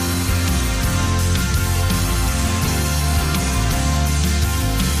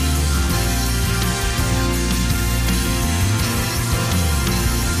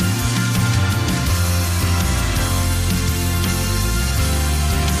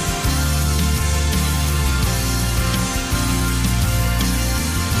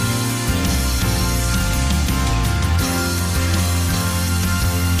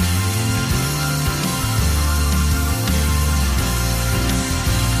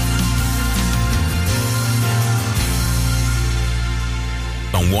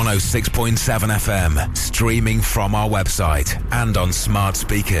 On 106.7 FM, streaming from our website and on smart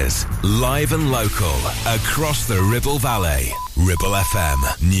speakers, live and local across the Ribble Valley. Ribble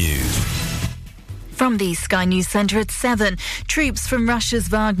FM News. From the Sky News Centre at 7, troops from Russia's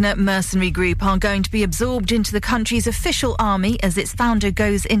Wagner mercenary group are going to be absorbed into the country's official army as its founder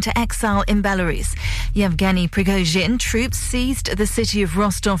goes into exile in Belarus. Yevgeny Prigozhin troops seized the city of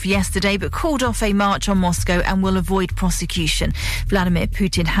Rostov yesterday but called off a march on Moscow and will avoid prosecution. Vladimir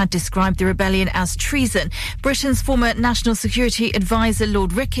Putin had described the rebellion as treason. Britain's former National Security Advisor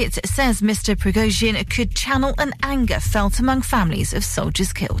Lord Ricketts says Mr Prigozhin could channel an anger felt among families of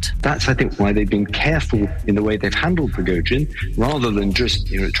soldiers killed. That's, I think, why they've been careful in the way they've handled Prigozhin, rather than just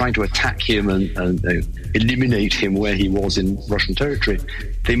trying to attack him and eliminate him where he was in Russian territory.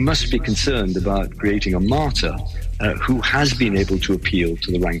 They must be concerned about creating a martyr who has been able to appeal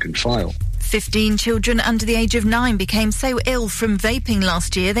to the rank and file. 15 children under the age of 9 became so ill from vaping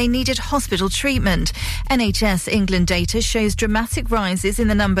last year they needed hospital treatment. NHS England data shows dramatic rises in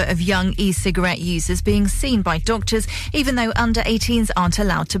the number of young e-cigarette users being seen by doctors, even though under 18s aren't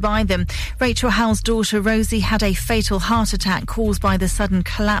allowed to buy them. Rachel Howell's daughter Rosie had a fatal heart attack caused by the sudden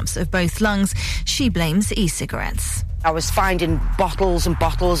collapse of both lungs. She blames e-cigarettes. I was finding bottles and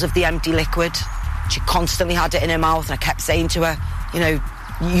bottles of the empty liquid. She constantly had it in her mouth, and I kept saying to her,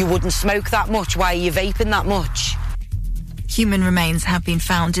 you wouldn't smoke that much. Why are you vaping that much? Human remains have been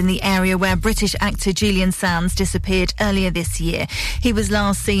found in the area where British actor Julian Sands disappeared earlier this year. He was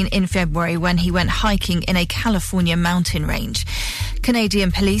last seen in February when he went hiking in a California mountain range.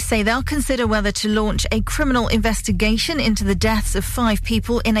 Canadian police say they'll consider whether to launch a criminal investigation into the deaths of 5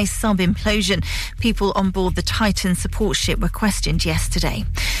 people in a sub-implosion. People on board the Titan support ship were questioned yesterday.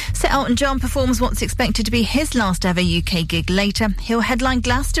 So Elton John performs what's expected to be his last ever UK gig later. He'll headline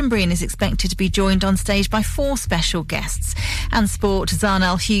Glastonbury and is expected to be joined on stage by 4 special guests. And sport,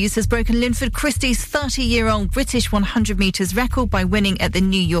 Zarnell Hughes has broken Linford Christie's 30-year-old British 100 metres record by winning at the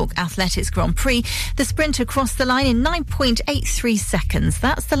New York Athletics Grand Prix. The sprinter crossed the line in 9.83 seconds.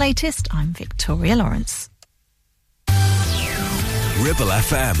 That's the latest. I'm Victoria Lawrence. Ribble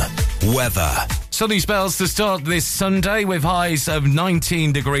FM. Weather. Sunny spells to start this Sunday with highs of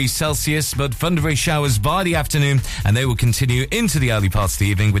 19 degrees Celsius, but thundery showers by the afternoon, and they will continue into the early parts of the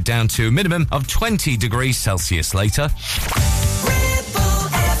evening with down to a minimum of 20 degrees Celsius later.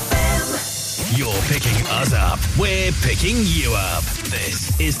 You're picking us up. We're picking you up.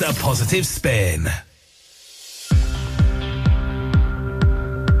 This is The Positive Spin.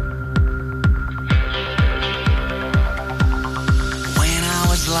 When I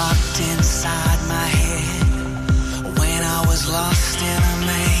was locked inside my head, when I was lost in a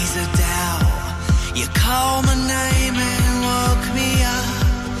maze of doubt, you called my name and woke me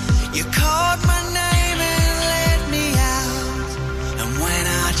up. You called my name and let me out. And when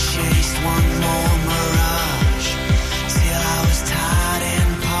I chased one more mirage, till I was tired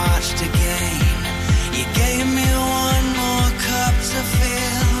and parched again, you gave me one more cup to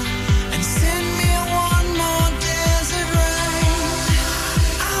fill and send me one more desert rain.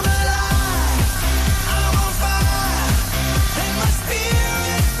 I'm alive, I'm on fire, and my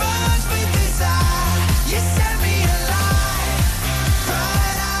spirit burns with desire. You set me alive,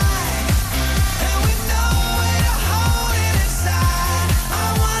 bright-eyed, and with nowhere to hold it inside. I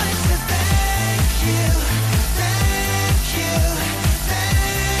wanted to thank you, thank you,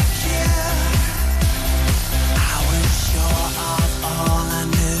 thank you. I was sure of all I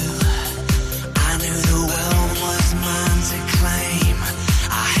knew. I knew the world was mine to claim.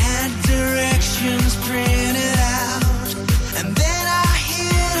 I had directions printed out, and then I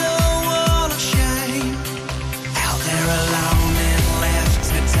hit a wall of shame. Out there alone and left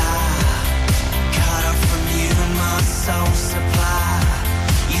to die, cut off from you my soul supply.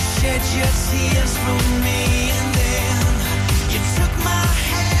 You shed your tears for me, and then you took my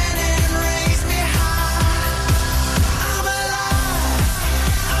hand and raised me high. I'm alive,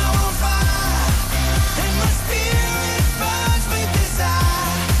 I'm on fire, and my spirit burns with desire.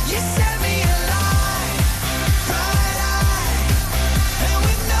 You set me alive, bright-eyed, and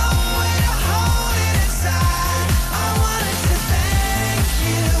with nowhere to hold it inside. I wanted to thank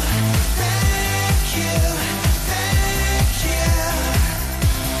you, thank you, thank you.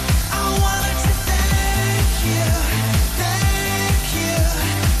 I wanted to thank you, thank you,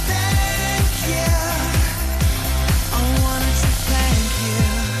 thank you. I wanted to thank you,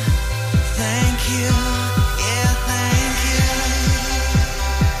 yeah, thank you.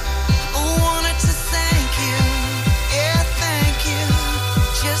 I wanted to thank you, yeah, thank you,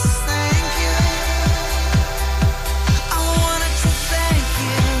 just thank you. I wanted to thank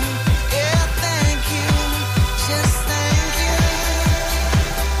you, yeah, thank you, just thank you.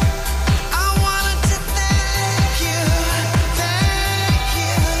 I wanted to thank you, thank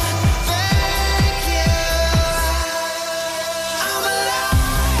you, thank you. I'm alive,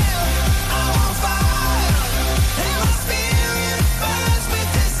 I'm on fire, and my spirit burns with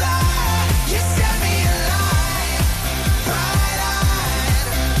desire. You set me alive, bright-eyed,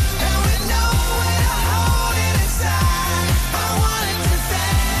 and with nowhere to hold it inside. I wanted to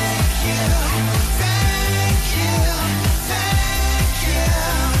thank you, thank you, thank you.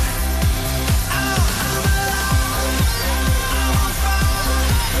 I'm alive, I'm on fire,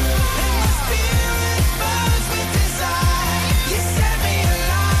 and my spirit burns with desire. You set me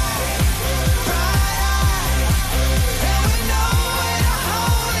alive, bright-eyed, and with nowhere to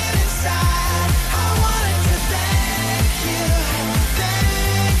hold it inside. I wanted to thank you,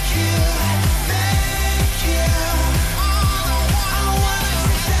 thank you, thank you. I wanted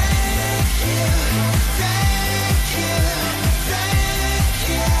to thank you, thank you, thank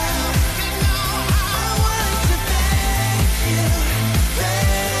you. I wanted to thank you,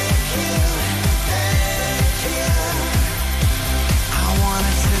 thank you, thank you. I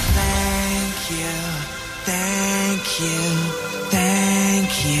wanted to thank you, thank you,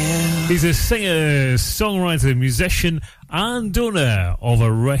 thank you. He's a singer, songwriter, musician, and owner of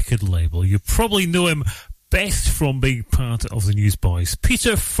a record label. You probably know him best from being part of the Newsboys.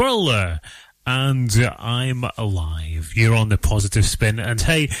 Peter Furler and I'm Alive. You're on The Positive Spin. And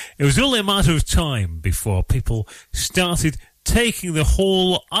hey, it was only a matter of time before people started taking the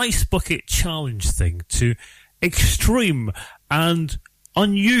whole ice bucket challenge thing to extreme and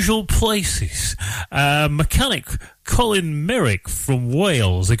unusual places. Mechanic Colin Merrick from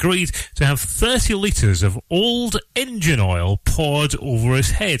Wales agreed to have 30 litres of old engine oil poured over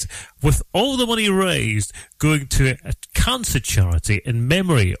his head, with all the money raised going to a cancer charity in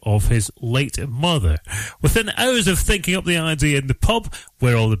memory of his late mother. Within hours of thinking up the idea in the pub,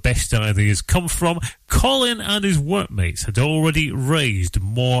 where all the best ideas come from, Colin and his workmates had already raised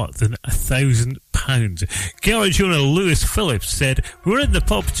more than £1,000. Garage owner Lewis Phillips said, "We were in the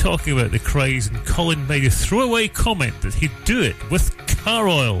pub talking about the craze and Colin made a throwaway comment that he'd do it with car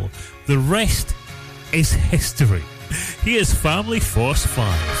oil. The rest is history." Here's Family Force 5.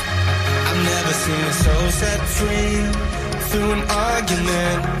 I've never seen a soul set free through an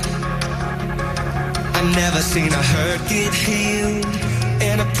argument. I've never seen a hurt get healed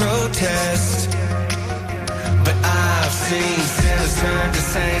in a protest. But I've seen sinners turn to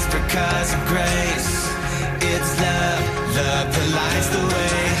saints because of grace. It's love, love that lights the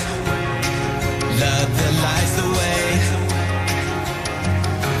way. Love that lights the way.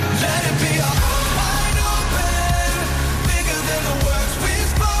 Let it be all wide open, bigger than the words we've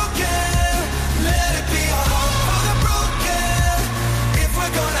spoken. Let it be a home for the broken. If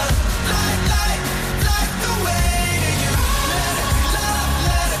we're gonna light the way to you. Let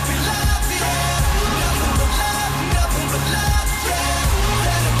it be love, yeah. Nothing but love, yeah.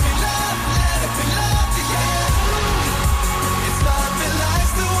 Let it be love, yeah. It's love that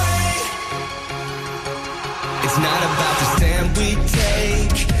lights the way. It's not about the stand we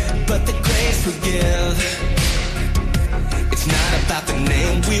take, but the grace we give. It's not about the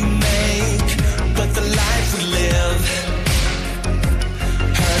name we make, but the life we live.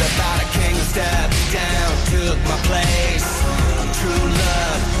 Heard about a king who stepped down, took my place. True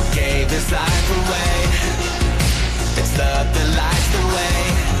love gave his life away. It's love that lights the way.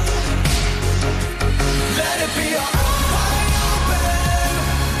 Let it be all wide open,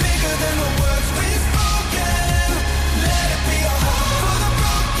 bigger than the words we've spoken. Let it be a home for the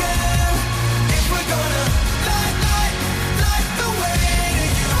broken. If we're gonna light the way to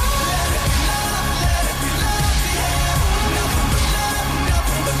you. Let it be love, yeah. Nothing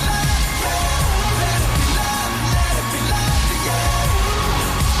but love, yeah. Let it be love, yeah.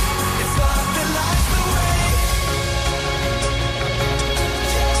 It's love that lights the way.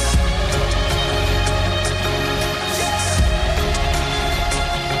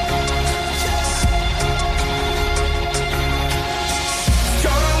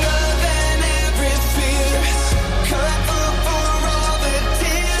 Stronger than every fear, cover for all the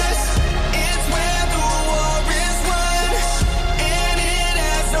tears. It's where the war is won, and it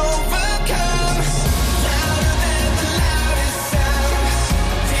has overcome. Louder than the loudest sound,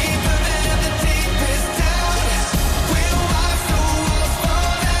 deeper than the deepest down. We'll watch the walls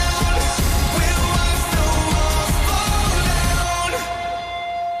fall down. We'll watch the walls fall down.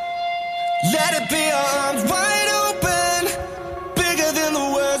 Let it be our arms wide open, bigger than the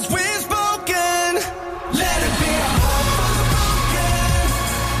words we've spoken. Let it be a home for the broken.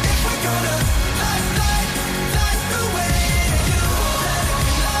 If we're gonna light the way to you.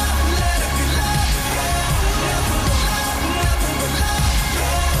 Let it be love, yeah. Nothing but love,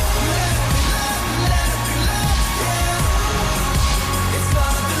 yeah. Let it be love, yeah. It's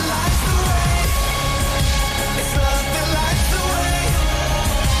love that lights the way. It's love that lights the way.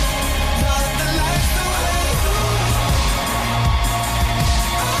 Love that lights the way.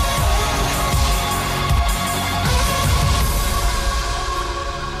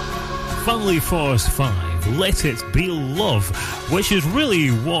 Family Force 5, Let It Be Love, which is really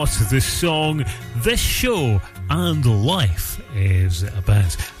what this song, this show, and life is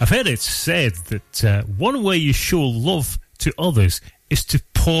about. I've heard it said that one way you show love to others is to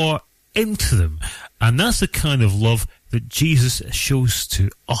pour into them. And that's the kind of love that Jesus shows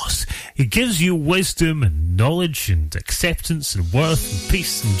to us. He gives you wisdom and knowledge and acceptance and worth and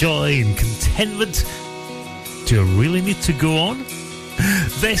peace and joy and contentment. Do you really need to go on?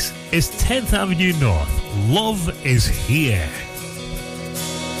 This is 10th Avenue North. Love is here.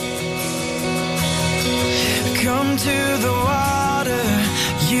 Come to the water,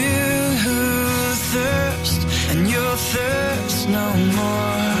 you who thirst, and you'll thirst no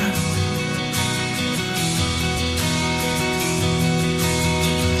more.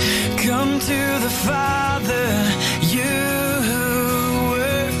 Come to the Father, you who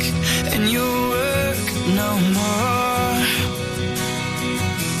work, and you'll work no more.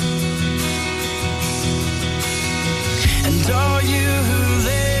 And all you who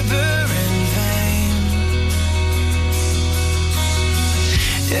labor in vain,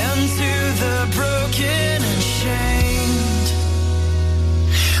 and to the broken and shamed,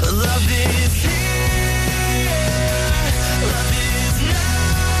 love is here.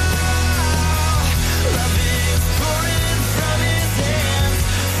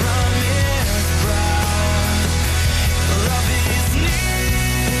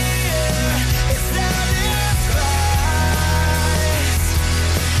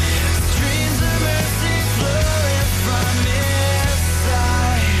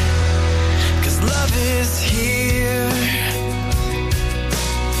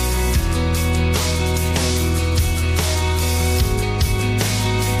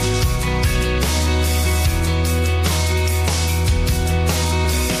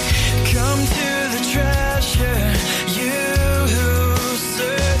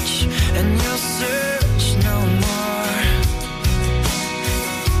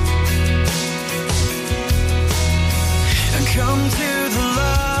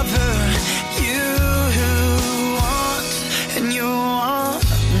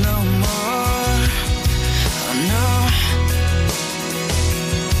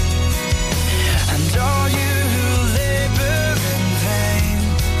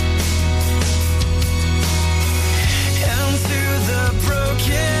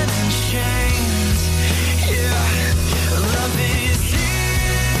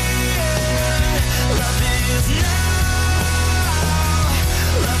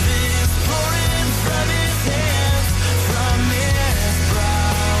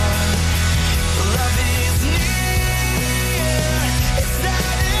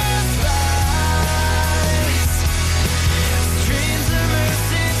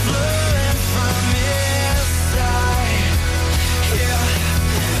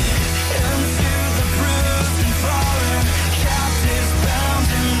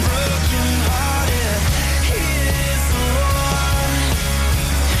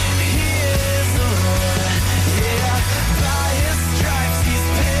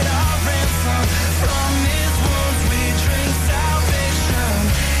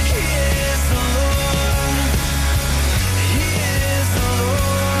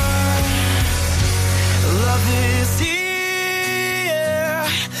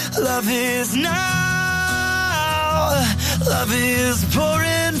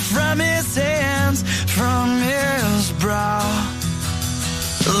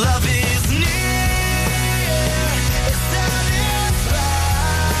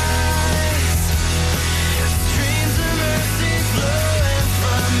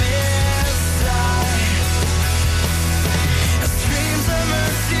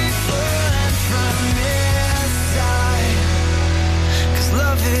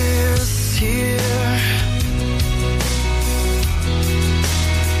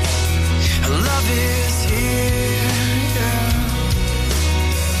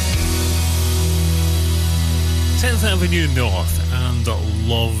 10th Avenue North, and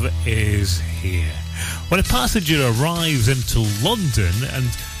Love Is Here. When a passenger arrives into London and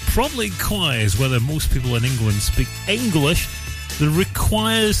probably inquires whether most people in England speak English, that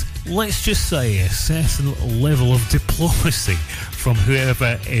requires, let's just say, a certain level of diplomacy from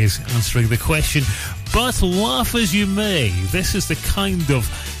whoever is answering the question. But laugh as you may, this is the kind of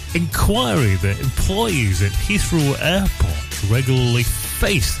inquiry that employees at Heathrow Airport regularly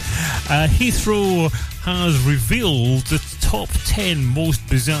face. Heathrow has revealed the top 10 most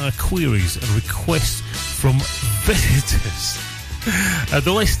bizarre queries and requests from visitors.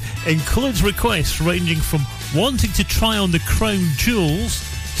 The list includes requests ranging from wanting to try on the crown jewels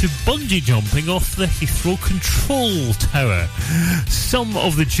to bungee jumping off the Heathrow control tower. Some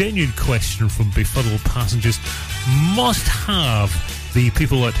of the genuine questions from befuddled passengers must have the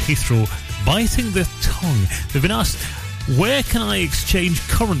people at Heathrow biting their tongue. They've been asked, where can I exchange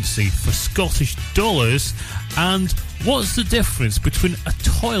currency for Scottish dollars? And what's the difference between a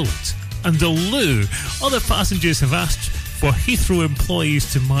toilet and a loo? Other passengers have asked for Heathrow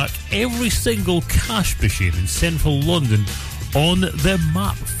employees to mark every single cash machine in central London on their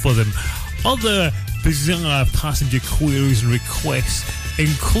map for them. Other bizarre passenger queries and requests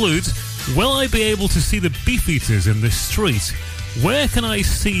include, will I be able to see the beefeaters in the street? Where can I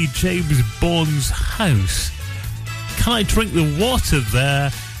see James Bond's house? Can I drink the water there?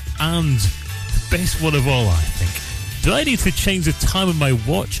 And the best one of all, I think, do I need to change the time of my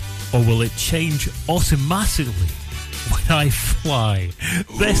watch, or will it change automatically when I fly?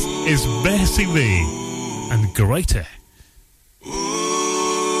 This is Mercy Me and Greater.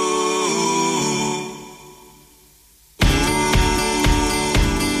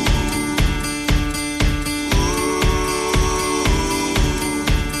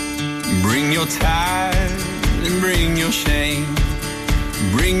 Bring your tide and bring your shame.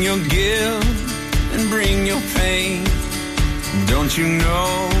 Bring your guilt and bring your pain. Don't you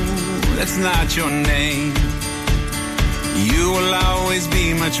know that's not your name? You will always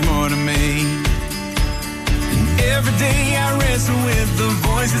be much more to me. And every day I wrestle with the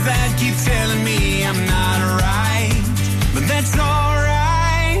voices that keep telling me I'm not right. But that's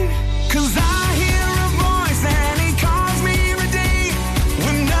alright, 'cause I hear a voice and he calls me redeemed.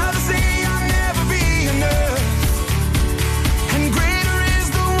 When others say I'll never be enough. And greater is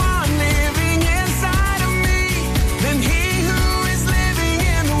the one living inside of me than he who is living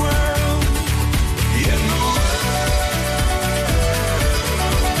in the world. In the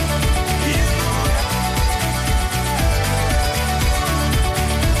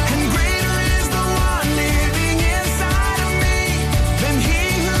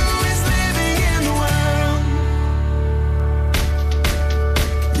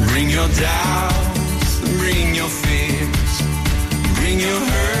your doubts and bring your fears. Bring your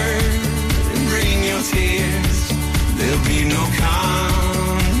hurt and bring your tears. There'll be no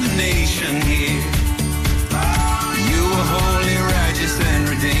condemnation here. You are holy, righteous, and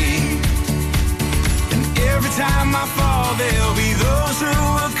redeemed. And every time I fall, there'll be those who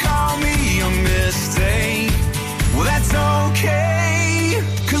will call me a mistake. Well, that's okay,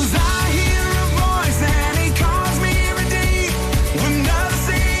 'cause I hear a voice and he calls me redeemed. When others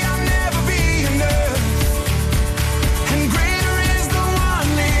say I'll never be enough. And greater is the one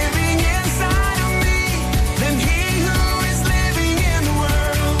living inside of me than he who is living in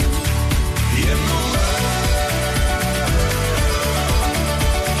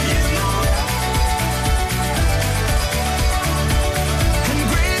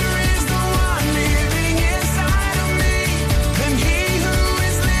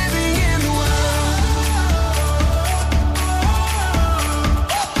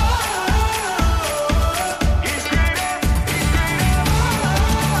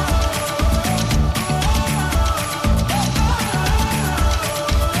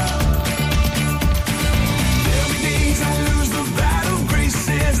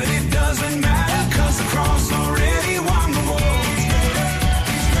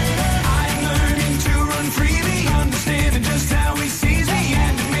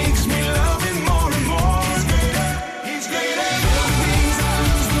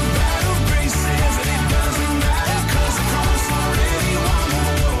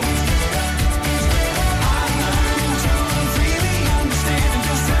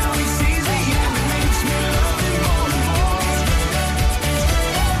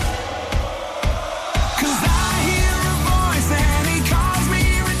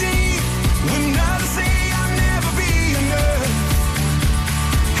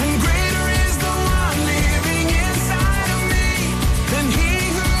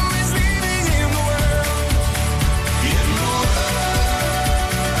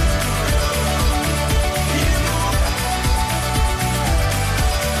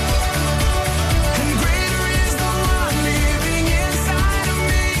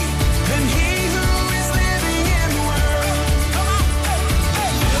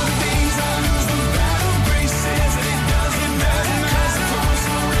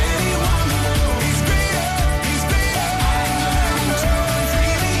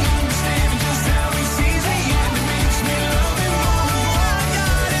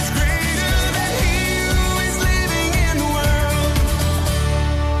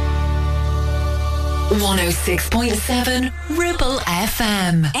 106.7 Ribble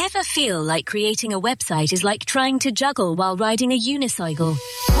FM. Ever feel like creating a website is like trying to juggle while riding a unicycle?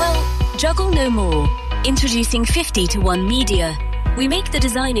 Well, juggle no more. Introducing 50 to 1 Media. We make the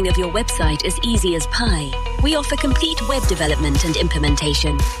designing of your website as easy as pie. We offer complete web development and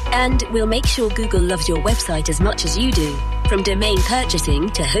implementation. And we'll make sure Google loves your website as much as you do. From domain purchasing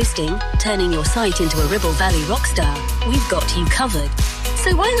to hosting, turning your site into a Ribble Valley rockstar, we've got you covered.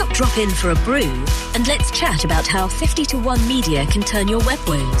 So why not drop in for a brew and let's chat about how 50 to 1 Media can turn your web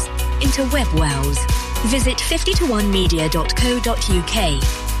woes into web wows. Visit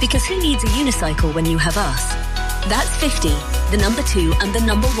 50to1media.co.uk because who needs a unicycle when you have us? That's 50, the number 2 and the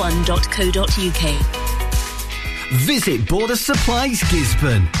number 1.co.uk. Visit Border Supplies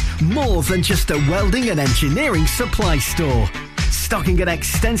Gisborne. More than just a welding and engineering supply store. Stocking an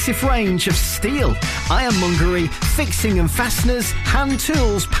extensive range of steel, ironmongery, fixing and fasteners, hand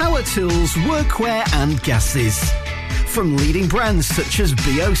tools, power tools, workwear and gases. From leading brands such as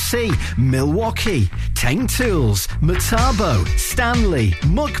BOC, Milwaukee, Tang Tools, Metabo, Stanley,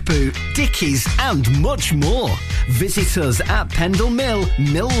 Muck Boot, Dickies and much more. Visit us at Pendle Mill,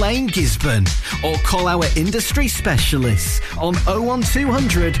 Mill Lane, Gisborne, or call our industry specialists on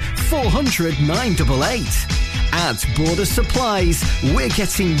 01200 400 988. At Border Supplies, we're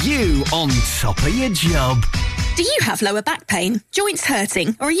getting you on top of your job. Do you have lower back pain, joints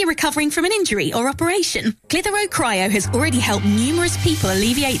hurting, or are you recovering from an injury or operation? Clitheroe Cryo has already helped numerous people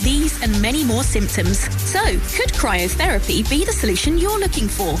alleviate these and many more symptoms. So, could cryotherapy be the solution you're looking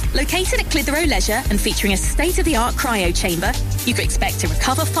for? Located at Clitheroe Leisure and featuring a state-of-the-art cryo chamber, you can expect to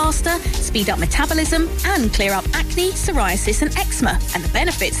recover faster, speed up metabolism, and clear up acne, psoriasis, and eczema. And the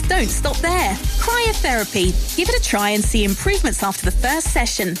benefits don't stop there. Cryotherapy. Give it a try and see improvements after the first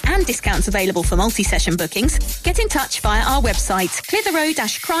session, and discounts available for multi-session bookings. Get in touch via our website,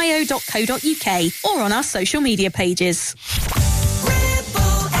 clitheroe-cryo.co.uk, or on our social media pages.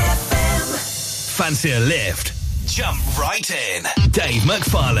 Fancy a lift? Jump right in. Dave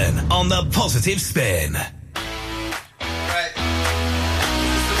McFarlane on the Positive Spin. Right. The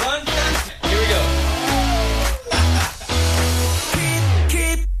one. Here we go.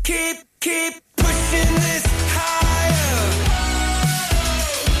 Keep pushing this higher.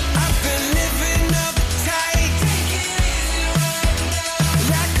 I've been living uptight,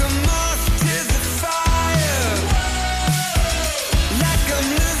 like a moth to the fire, like I'm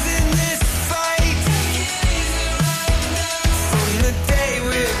losing this fight. From the day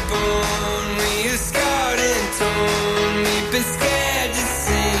we're born, we are scarred and torn. We've been scared to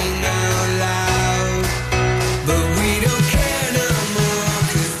sing out loud, but we don't care no more,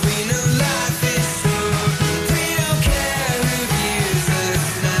 'cause we know life is short. We don't care who views us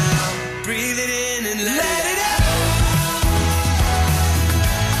now. Breathe it in and let it out.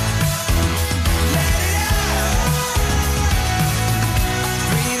 Let it out.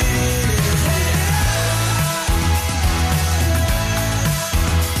 Breathe it in and let it out.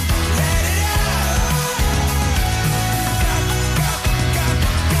 Let it out. Got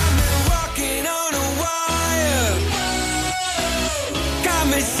me walking on a wire. Got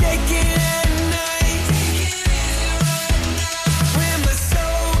me shaking at night. When my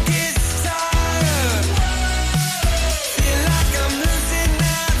soul gets tired, feel like I'm losing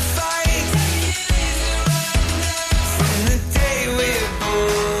that fight. From the day we're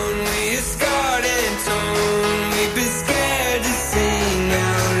born, we are scarred and torn. We've been scared to sing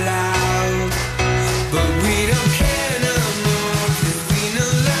out loud, but we don't care no more, 'cause we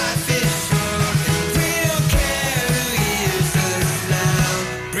know life is short. We don't care who hears us now.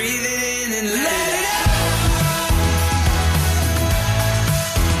 Breathe it in and let it out.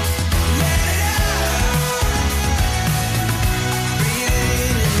 Let it out. Breathe it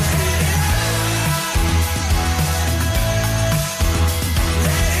in and let it out.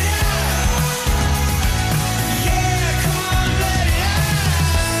 Let it out. Yeah, come on, let it out.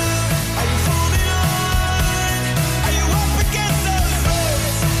 Are you holding on? Are you up against those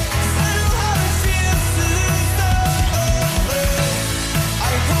ropes? 'Cause I know how it feels to lose those hopes.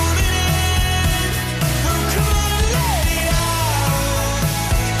 Are you holding in? Well, come on, let it out.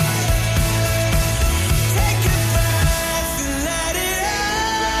 Take a breath and let it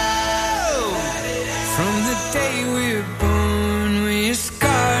out. From the day we're born, we're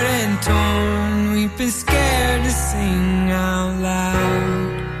scarred and torn. We've been scared to sing out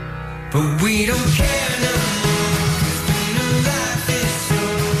loud, but we don't care no more, 'cause we know life is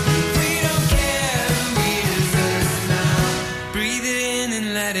short. We don't care who hears us now. Breathe it in and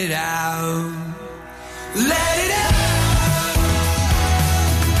let it out. Let it out.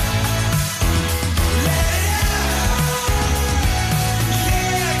 Let it out.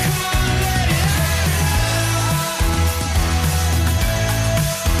 Yeah, come on, let it out.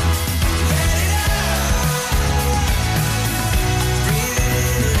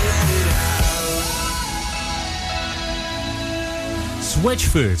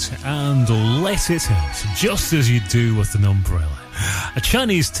 Switchfoot and Let It Out, just as you do with an umbrella. A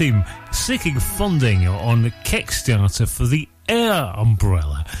Chinese team seeking funding on Kickstarter for the Air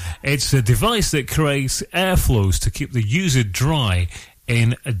Umbrella. It's a device that creates airflows to keep the user dry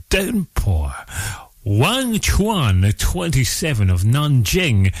in a downpour. Wang Chuan, 27, of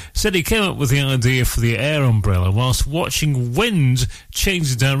Nanjing, said he came up with the idea for the air umbrella whilst watching wind change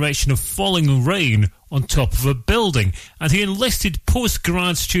the direction of falling rain on top of a building, and he enlisted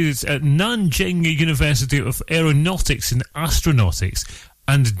postgrad students at Nanjing University of Aeronautics and Astronautics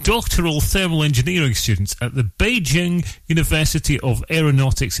and doctoral thermal engineering students at the Beijing University of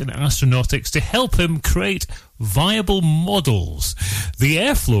Aeronautics and Astronautics to help him create viable models. The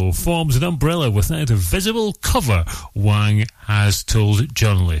airflow forms an umbrella without a visible cover, Wang has told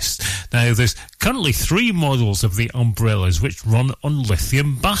journalists. Now, there's currently 3 models of the umbrellas which run on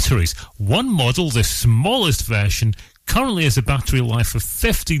lithium batteries. One model, the smallest version, currently has a battery life of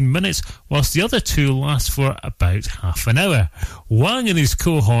 15 minutes, whilst the other 2 last for about half an hour. Wang and his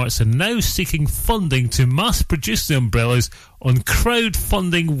cohorts are now seeking funding to mass produce the umbrellas on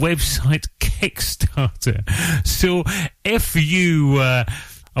crowdfunding website Kickstarter. So if you are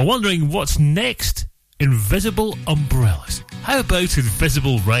wondering what's next, invisible umbrellas. How about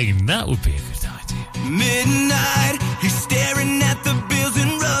invisible rain? That would be a good idea. Midnight, he's staring at the bills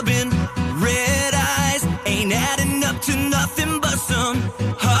and rubbing red eyes. Ain't adding up to nothing but some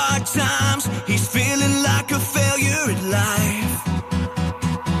hard times. He's feeling like a failure at life.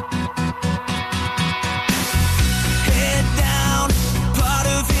 Head down, part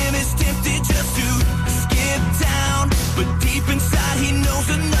of him is tempted just to skip town, but deep inside he knows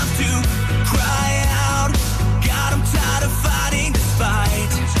enough to cry out. God, I'm tired of fighting this fight.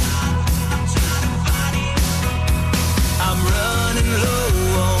 I'm running low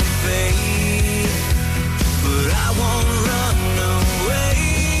on faith, but I won't run away.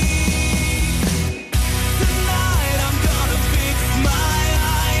 Tonight I'm gonna fix my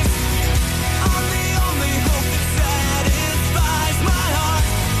eyes on the only hope that satisfies my heart.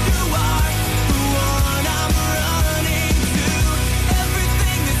 You are the one I'm running to.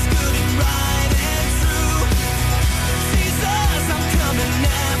 Everything that's good and right and true. Jesus, I'm coming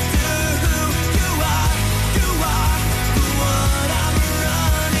after who you are. You are the one I'm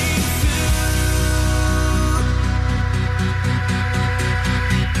running to.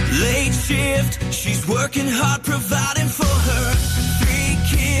 Late shift, she's working hard, providing for her 3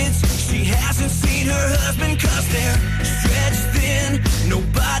 kids. She hasn't seen her husband 'cause they're stretched thin.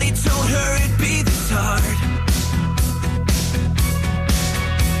 Nobody told her it'd be this hard.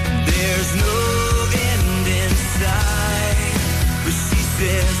 There's no end in sight, but she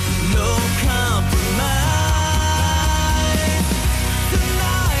says no compromise.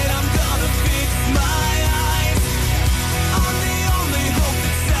 Tonight I'm gonna fix my eyes on the only hope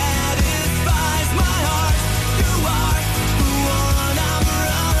that satisfies my heart. You are the one I'm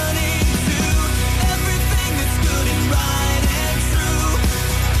running to. Everything that's good and right and true.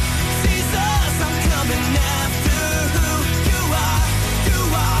 Jesus, I'm coming after who you are. You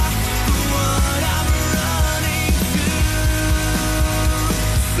are the one I'm running to.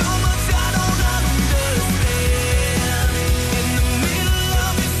 So much I don't understand in the middle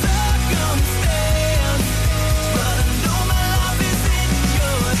of this circumstance, but I know my life is in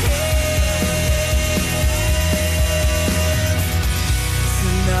your hands.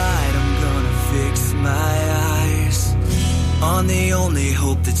 Tonight I'm gonna fix my eyes on the only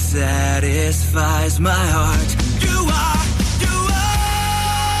hope that satisfies my heart. You are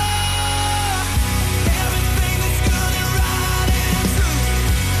everything that's good and right and true.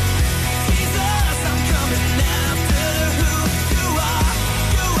 Jesus, I'm coming after who you are.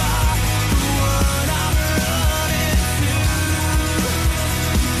 You are the one I'm running to.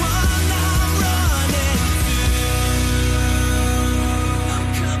 One I'm running to. I'm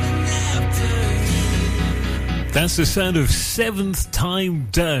coming after you. That's the sound of Seventh Time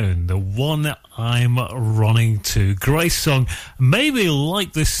Down, the one I'm running to. Great song. Maybe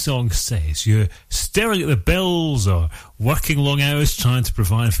like this song says, you're staring at the bills or working long hours trying to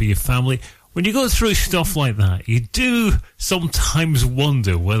provide for your family. When you go through stuff like that, you do sometimes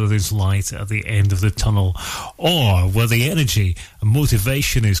wonder whether there's light at the end of the tunnel or where the energy and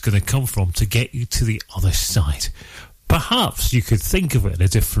motivation is going to come from to get you to the other side. Perhaps you could think of it in a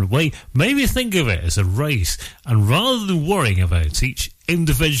different way. Maybe think of it as a race, and rather than worrying about each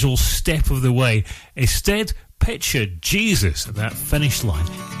individual step of the way, instead picture Jesus at that finish line,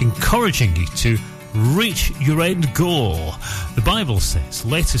 encouraging you to reach your end goal. The Bible says,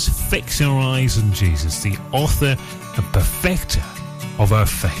 let us fix our eyes on Jesus, the author and perfecter of our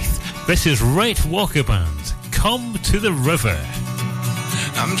faith. This is Rhett Walker Band, Come to the River.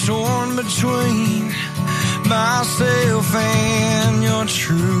 I'm torn between myself and your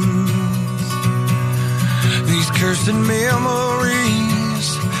truth. These cursed memories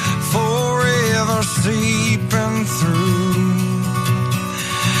forever seeping through.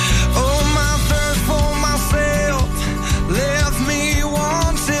 Oh, my thirst for myself left me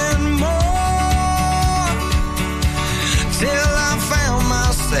wanting more, till I found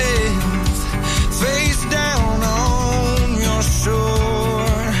myself face down on your shore.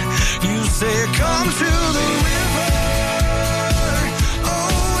 You said, come to the river,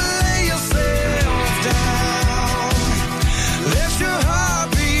 oh, lay yourself down, let your heart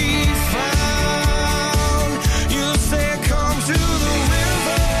be found. You said, come to the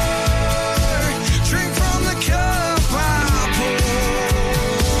river, drink from the cup I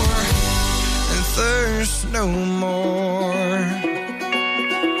pour, and thirst no more.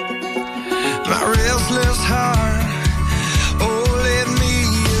 My restless heart, oh, led me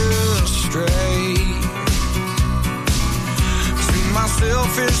astray to my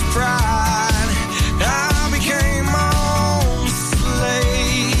selfish pride. I became my own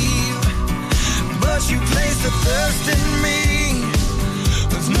slave, but you placed a thirst in me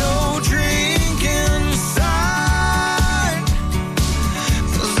with no drink inside,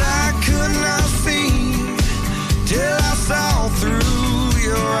 'cause I could not see till I saw through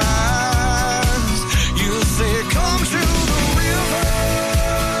your eyes. You said, come to the river,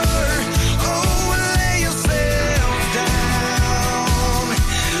 oh, lay yourself down,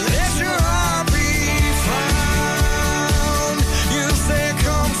 let your heart be found. You said,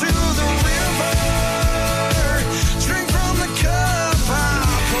 come to the river, drink from the cup I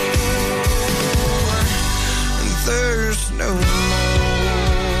pour, and thirst no more.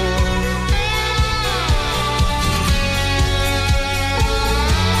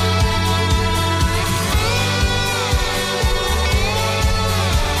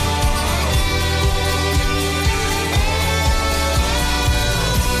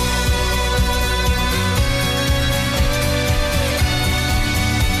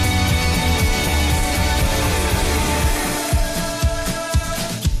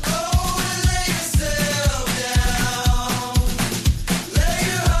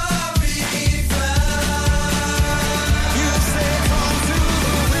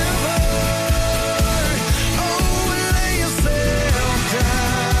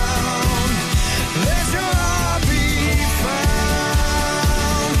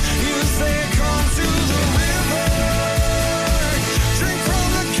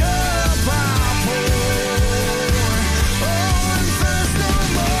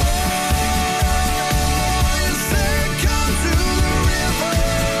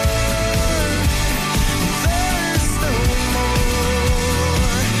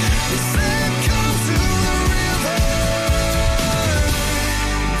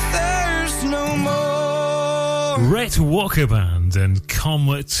 Rhett Walker Band and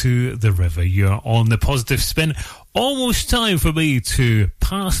Come to the River. You're on the Positive Spin. Almost time for me to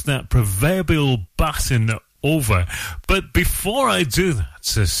pass that proverbial baton over. But before I do that,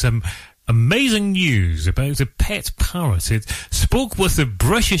 some amazing news about a pet parrot. It spoke with a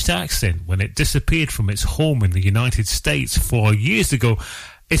British accent when it disappeared from its home in the United States 4 years ago.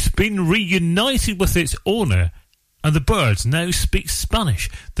 It's been reunited with its owner, and the bird now speaks Spanish.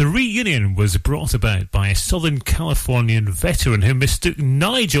 The reunion was brought about by a Southern Californian veteran who mistook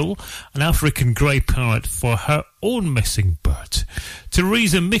Nigel, an African grey parrot, for her own missing bird.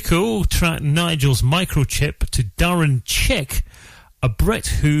 Teresa Miko tracked Nigel's microchip to Darren Chick, a Brit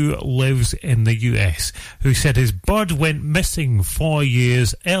who lives in the US, who said his bird went missing 4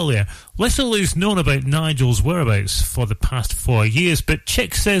 years earlier. Little is known about Nigel's whereabouts for the past 4 years, but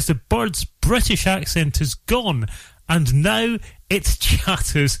Chick says the bird's British accent is gone, and now it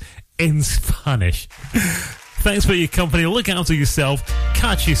chatters in Spanish. Thanks for your company. Look after yourself.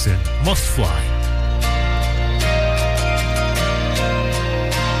 Catch you soon. Must fly.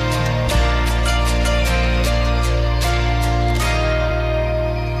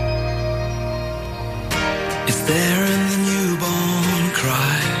 It's there in the newborn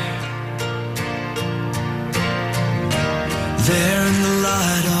cry, there in the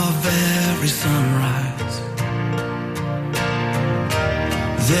light of every sunrise,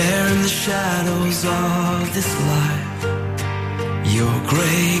 there in the shadows of this life, your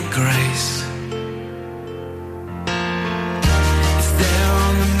great grace. It's there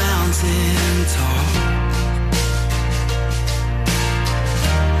on the mountain top,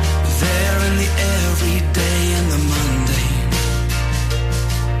 there in the everyday and the mundane,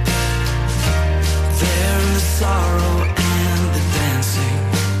 there in the sorrow and the dancing,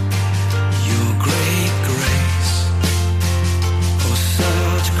 your great grace. Oh, so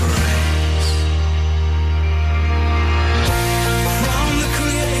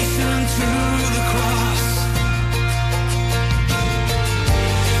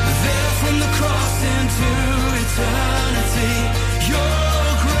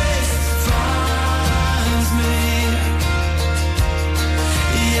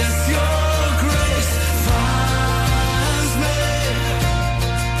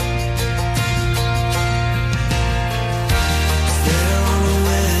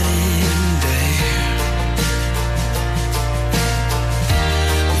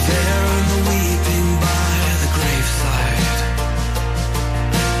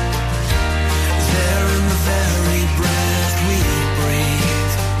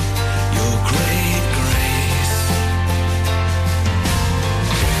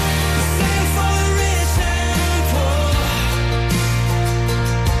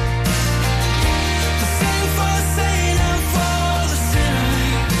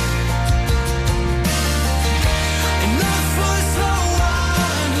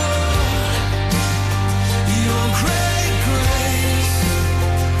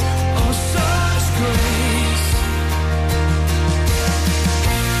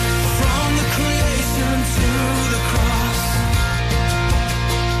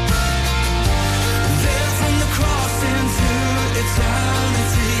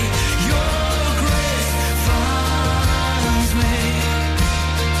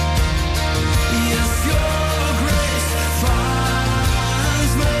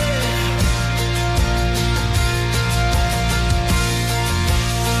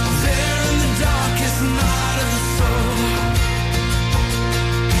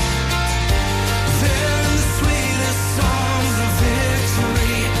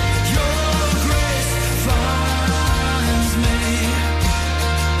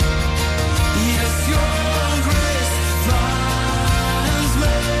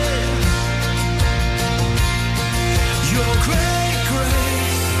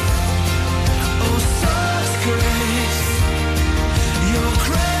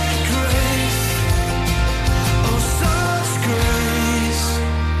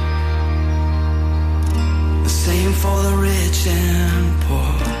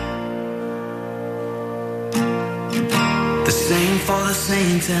the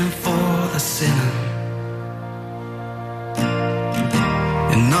saint and for the sinner.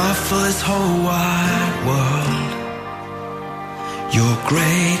 Enough for this whole wide world. Your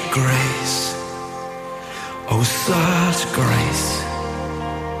great grace, oh such grace.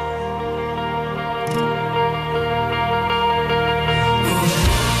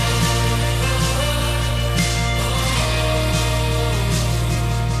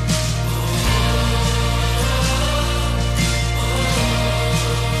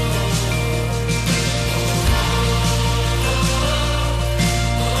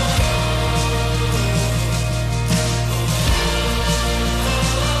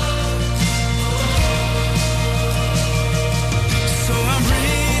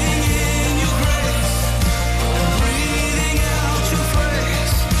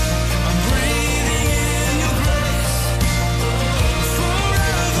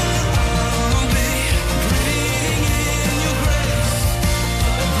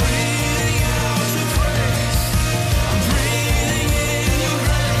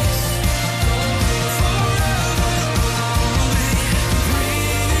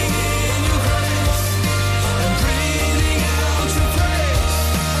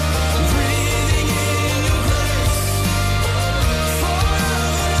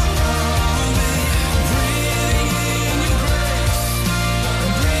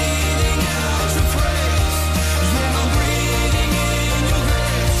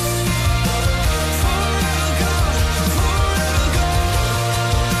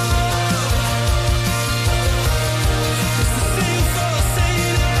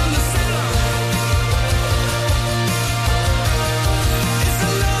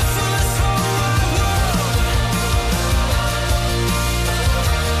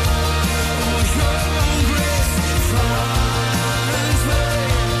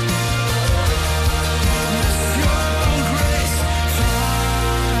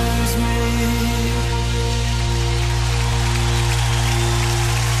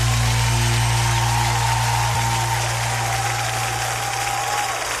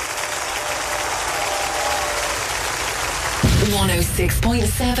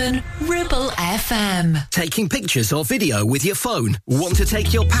 Ribble FM. Taking pictures or video with your phone? Want to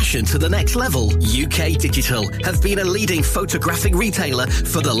take your passion to the next level? UK Digital have been a leading photographic retailer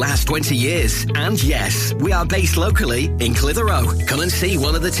for the last 20 years. And yes, we are based locally in Clitheroe. Come and see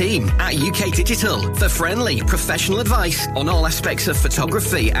one of the team at UK Digital for friendly, professional advice on all aspects of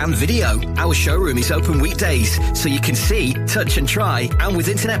photography and video. Our showroom is open weekdays, so you can see, touch and try. And with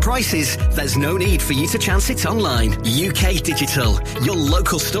internet prices, there's no need for you to chance it online. UK Digital, your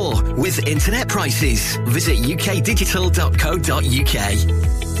local store with internet prices. Visit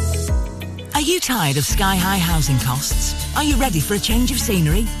ukdigital.co.uk. Are you tired of sky-high housing costs? Are you ready for a change of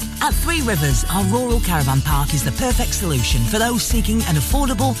scenery? At Three Rivers, our rural caravan park is the perfect solution for those seeking an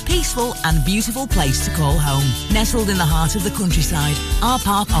affordable, peaceful and beautiful place to call home. Nestled in the heart of the countryside, our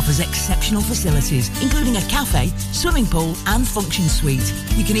park offers exceptional facilities, including a cafe, swimming pool and function suite.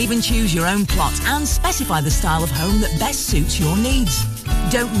 You can even choose your own plot and specify the style of home that best suits your needs.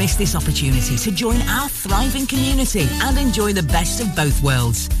 Don't miss this opportunity to join our thriving community and enjoy the best of both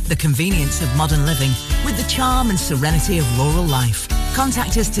worlds, the convenience of modern living with the charm and serenity of rural life.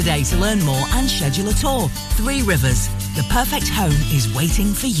 Contact us today to learn more and schedule a tour. Three Rivers, the perfect home is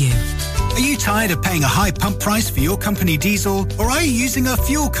waiting for you. Are you tired of paying a high pump price for your company diesel? Or are you using a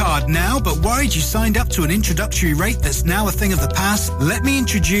fuel card now but worried you signed up to an introductory rate that's now a thing of the past? Let me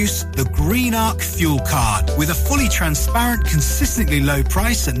introduce the Green Arc Fuel Card. With a fully transparent, consistently low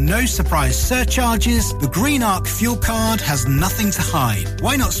price and no surprise surcharges, the Green Arc Fuel Card has nothing to hide.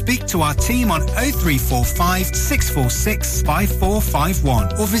 Why not speak to our team on 0345 646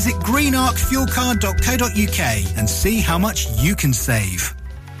 5451 or visit greenarcfuelcard.co.uk and see how much you can save.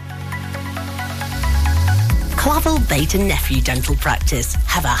 Clavel Bait & Nephew Dental Practice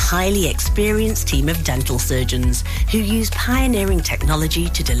have a highly experienced team of dental surgeons who use pioneering technology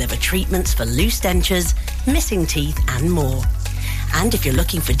to deliver treatments for loose dentures, missing teeth and more. And if you're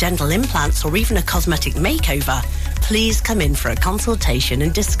looking for dental implants or even a cosmetic makeover, please come in for a consultation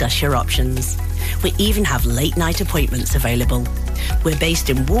and discuss your options. We even have late night appointments available. We're based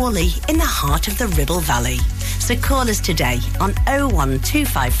in Worley in the heart of the Ribble Valley. So call us today on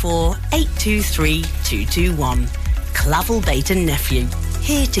 01254 823 221. Clavel Bait & Nephew,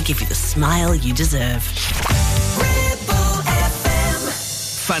 here to give you the smile you deserve. Ribble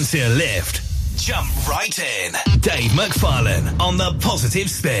FM. Fancy a lift? Jump right in. Dave McFarlane on The Positive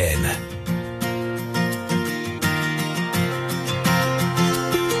Spin.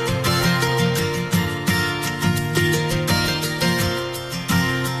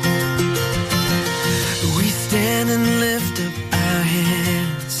 We stand and lift up our hands.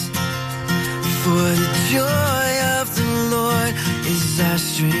 joy of the Lord is our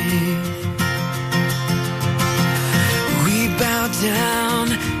strength. We bow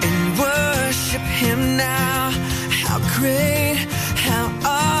down and worship him now. How great, how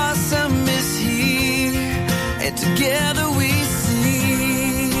awesome is he, and together we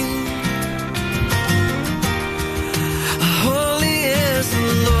sing. Holy is the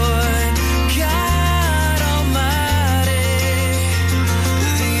Lord God Almighty.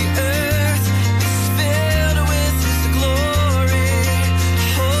 The earth is filled with his glory.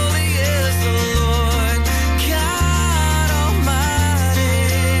 Holy is the Lord God Almighty.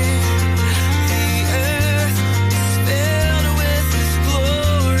 The earth is filled with his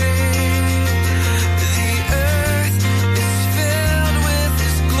glory. The earth is filled with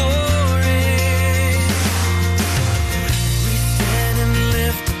his glory. We stand and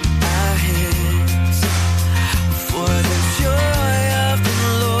lift up our hands, for the joy of the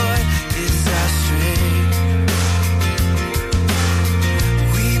Lord is our strength.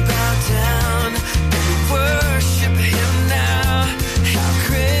 We bow down and worship him now. How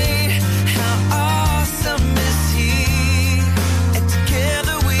great, how awesome is he, and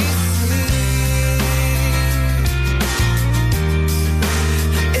together we sing.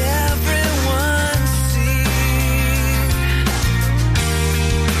 Everyone sing.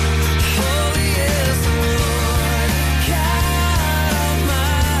 Holy is the Lord God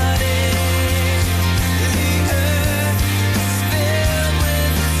Almighty. The earth is filled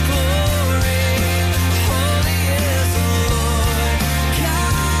with his glory. Holy is the Lord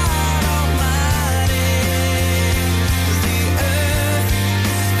God Almighty. The earth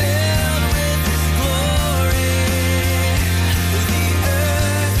is filled with his glory. The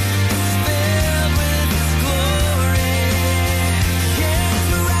earth is filled with his glory. Yes,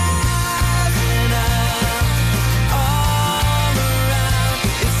 rising up all around.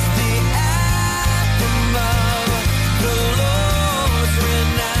 It's the anthem of the Lord's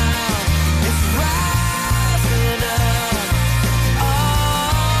renown. It's rising up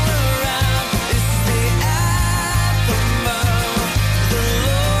all around. It's the anthem of the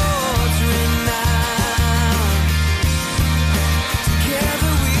Lord's renown.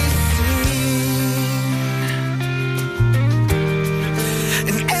 Together we sing,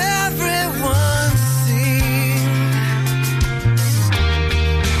 and everyone sing.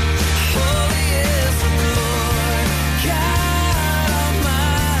 Holy is the Lord God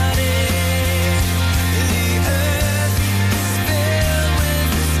Almighty. The earth is filled with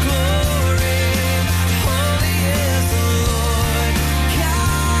his glory. Holy is the Lord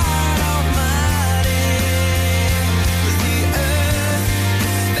God Almighty. The earth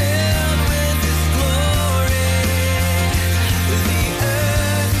is filled with his glory. The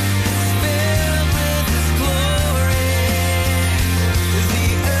earth is filled with his glory.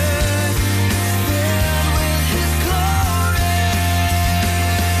 The earth is filled with his glory.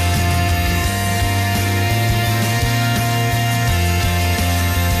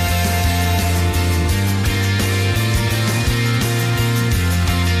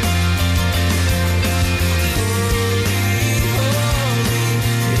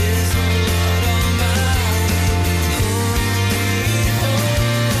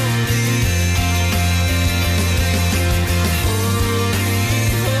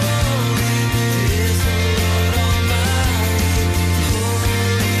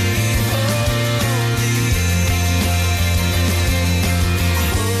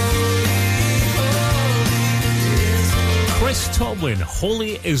 Chris Tomlin,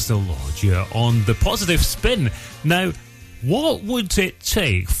 Holy is the Lord. You're on the Positive Spin. Now, what would it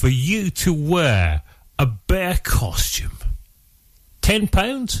take for you to wear a bear costume? £10?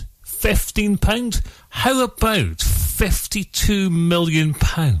 £15? How about £52 million?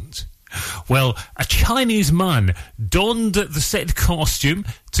 Well, a Chinese man donned the said costume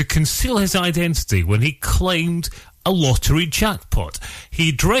to conceal his identity when he claimed a lottery jackpot.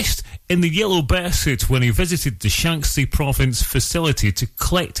 He dressed in the yellow bear suit when he visited the Shaanxi province facility to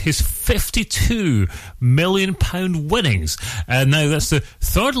collect his £52 million winnings. Now, that's the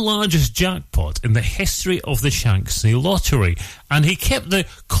third largest jackpot in the history of the Shaanxi lottery. And he kept the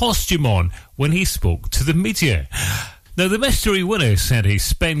costume on when he spoke to the media. Now, the mystery winner said he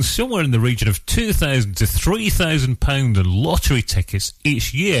spends somewhere in the region of £2,000 to £3,000 on lottery tickets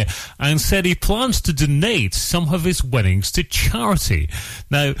each year, and said he plans to donate some of his winnings to charity.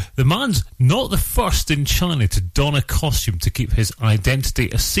 Now, the man's not the first in China to don a costume to keep his identity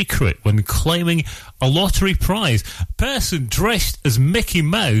a secret when claiming a lottery prize. A person dressed as Mickey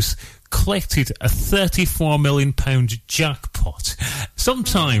Mouse collected a £34 million jackpot.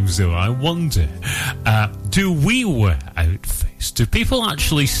 Sometimes, though, I wonder, do we wear outfits? Do people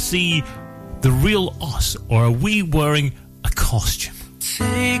actually see the real us, or are we wearing a costume?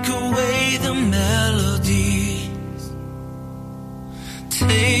 Take away the melodies,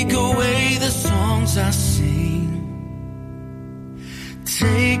 take away the songs I sing,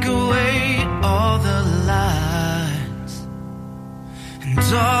 take away all the lies and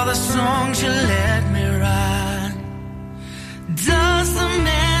all the songs you let me write. Does the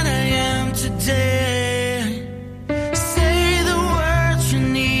man I am today say the words you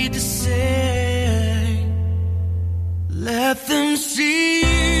need to say? Let them see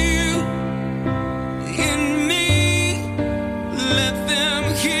you in me, let them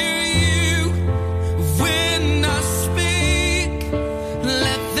hear you when I speak,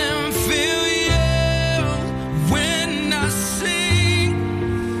 let them feel you when I sing,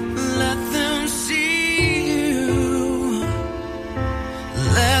 let them see you,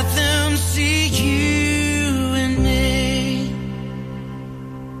 let them see you in me.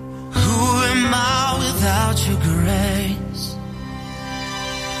 Who am I without your grace?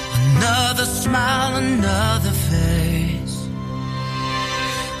 Another smile, another face,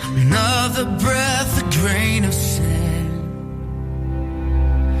 another breath, a grain of sand,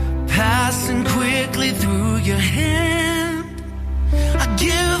 passing quickly through your hand. I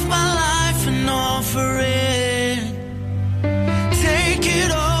give my life and offer it. Take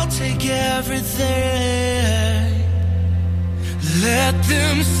it all, take everything. Let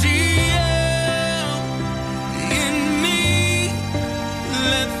them see you in me,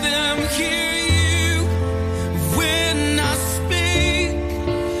 let them hear you when I speak,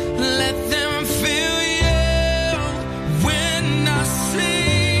 let them feel you when I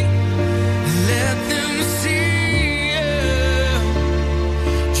sing, let them see you,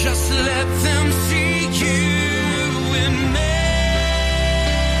 just let them see you in me.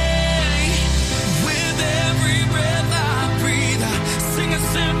 With every breath I breathe, I sing a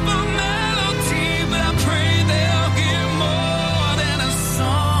simple melody, but I pray they'll hear more than a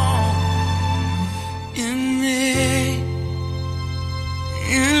song in me,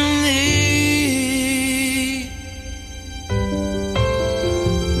 in me.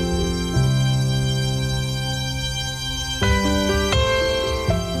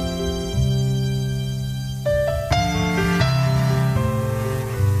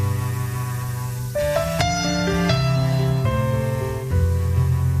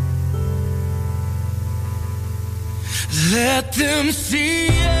 Let them see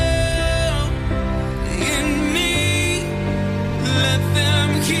you in me, let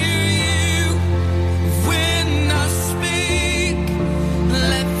them hear you when I speak,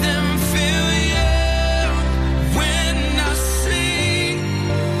 let them feel you when I sing,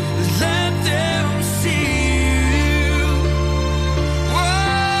 let them see you, oh,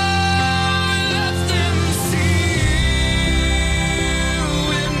 let them see you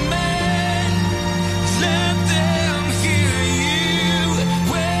in me, let them hear you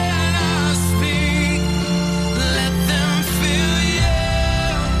when I speak, let them feel you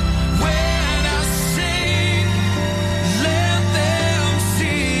when I sing, let them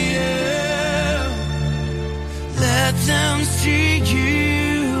see you, let them see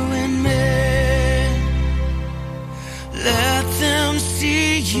you in me, let them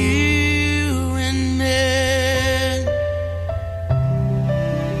see you in me.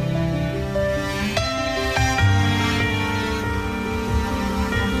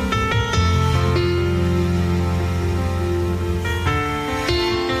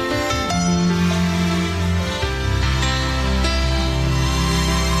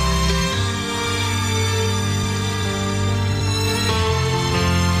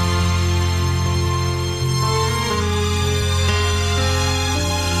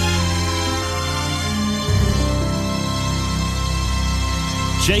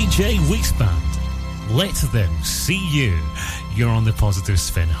 JJ Weeks Band, let them see you. You're on the Positive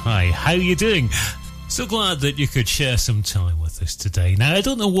Spin. Hi, how you doing? So glad that you could share some time with us today. Now, I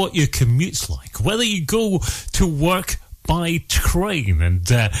don't know what your commute's like, whether you go to work by train, and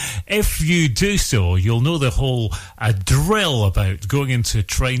if you do so, you'll know the whole drill about going into a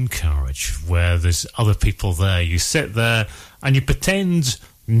train carriage where there's other people there. You sit there and you pretend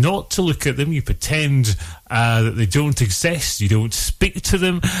not to look at them. You pretend that they don't exist. You don't speak to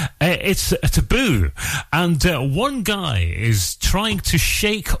them. It's a taboo. And one guy is trying to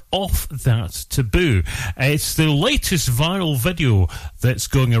shake off that taboo. It's the latest viral video that's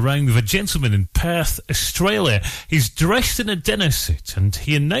going around of a gentleman in Perth, Australia. He's dressed in a dinner suit and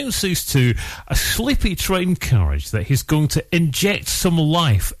he announces to a sleepy train carriage that he's going to inject some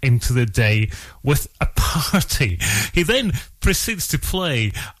life into the day with a party. He then proceeds to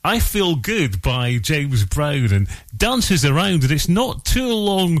play I Feel Good by James Brown and dances around, and it's not too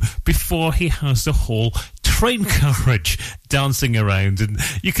long before he has the whole train carriage dancing around, and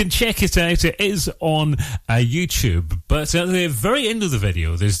you can check it out. It is on YouTube, but at the very end of the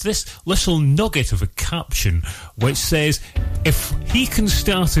video there's this little nugget of a caption which says, if he can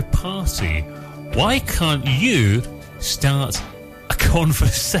start a party, why can't you start a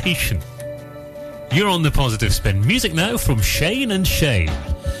conversation? You're on the Positive Spin. Music now from Shane and Shane.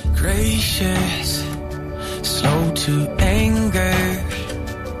 Gracious, slow to anger,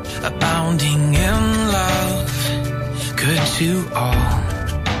 abounding in love, good to all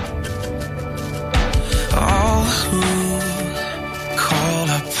who call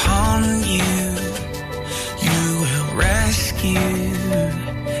upon you, you will rescue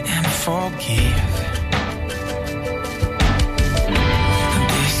and forgive. And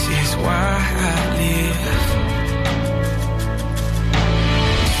this is why I live.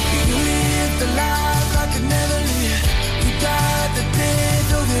 You live the life I could never live. You died the death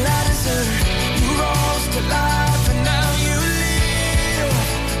that I deserve. You rose to life and now you live.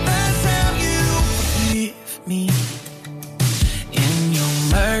 That's how you forgive me. In your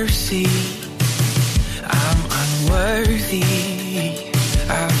mercy, I'm unworthy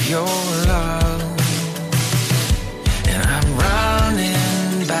of your love, and I'm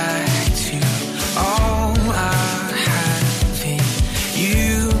running back to all I have in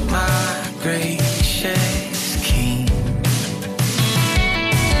you, my gracious King.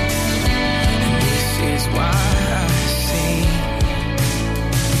 And this is why I sing.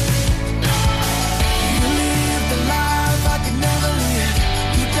 You live the life I could never live.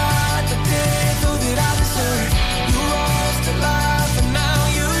 You died the death that I deserve. You rose to life and now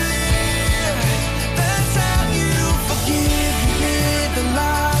you live. That's how you forgive. You live the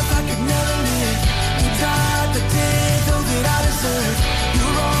life I could never live. You died the death that I deserve. You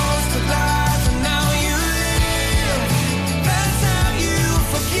rose to life and now you live. That's how you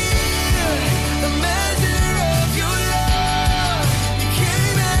forgive. The measure of your love. You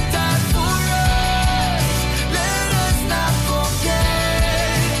came and died for us. Let us not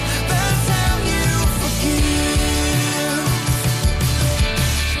forget. That's how you forgive.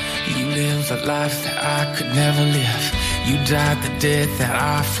 You lived a life that I could never live. You died the death that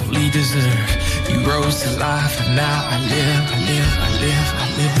I fully deserve. You rose to life and now I live, I live, I live, I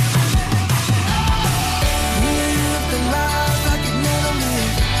live. You lived the life I could never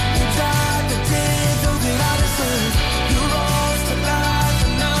live. You died the death that I deserve. You rose to life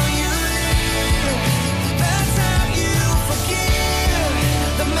and now you live. That's how you forgive.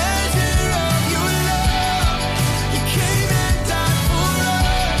 The measure of your love. You came and died for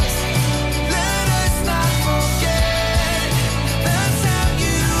us. Let us not forget. That's how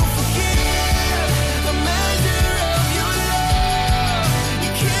you forgive. The measure of your love. You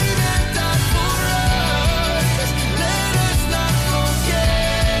came and died for us. Let us not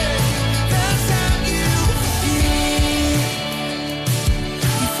forget. That's how you forgive.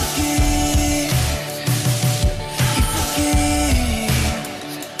 You forgive. You forgive.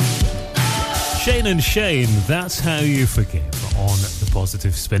 Shane and Shane, that's how you forgive on the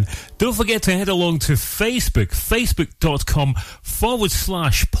Positive Spin. Don't forget to head along to Facebook,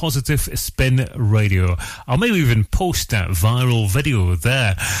 facebook.com/Positive Spin Radio. I'll maybe even post that viral video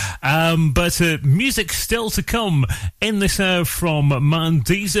there. But music still to come in this hour from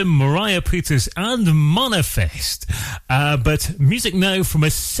Mandiza, Mariah Peters and Manifest. But music now from a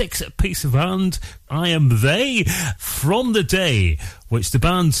six-piece band, I Am They, From the Day, which the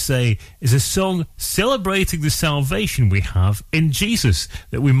band say is a song celebrating the salvation we have in Jesus,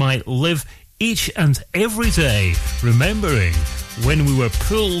 that we might live each and every day remembering when we were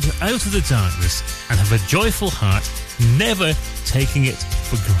pulled out of the darkness and have a joyful heart, never taking it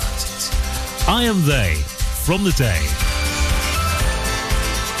for granted. I Am They, From the Day.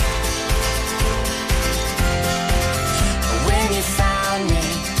 When you found me,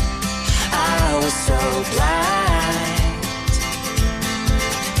 I was so blind.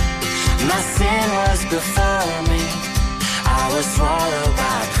 My sin was before me. I was swallowed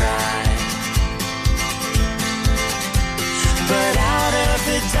by pride. But out of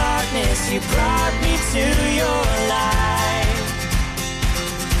the darkness, you brought me to your light.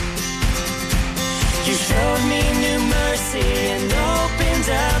 You showed me new mercy and opened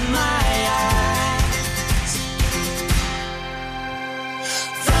up my eyes.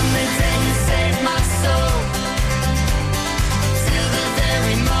 From the day you saved my soul, till the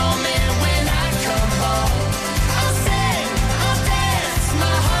very moment when I come home, I'll sing, I'll dance,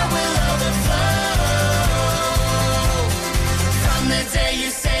 my heart will overflow. From the day you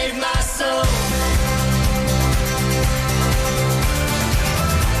saved my soul.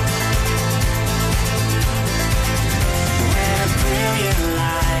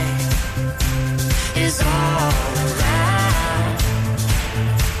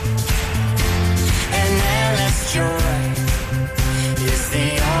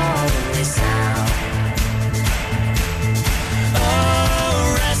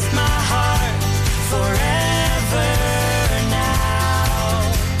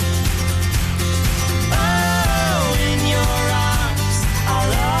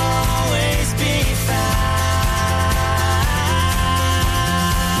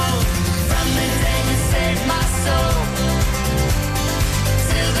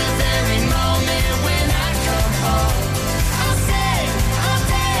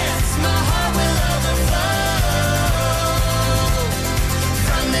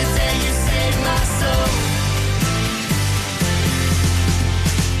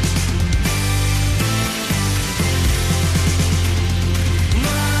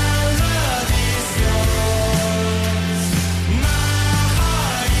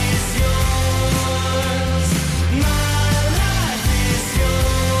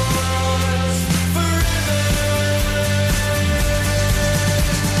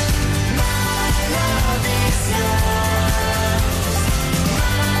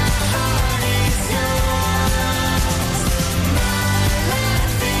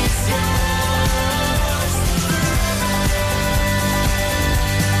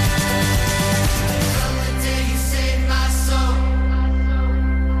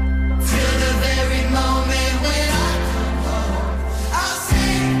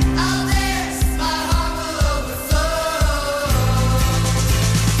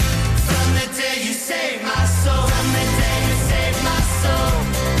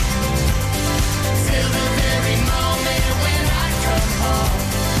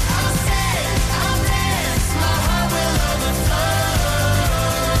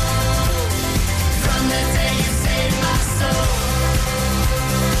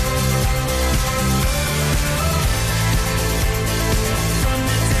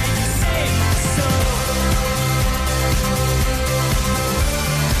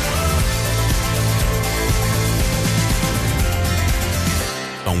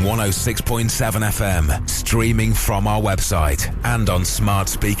 106.7 FM, streaming from our website and on smart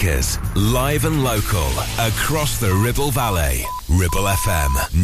speakers. Live and local, across the Ribble Valley. Ribble FM.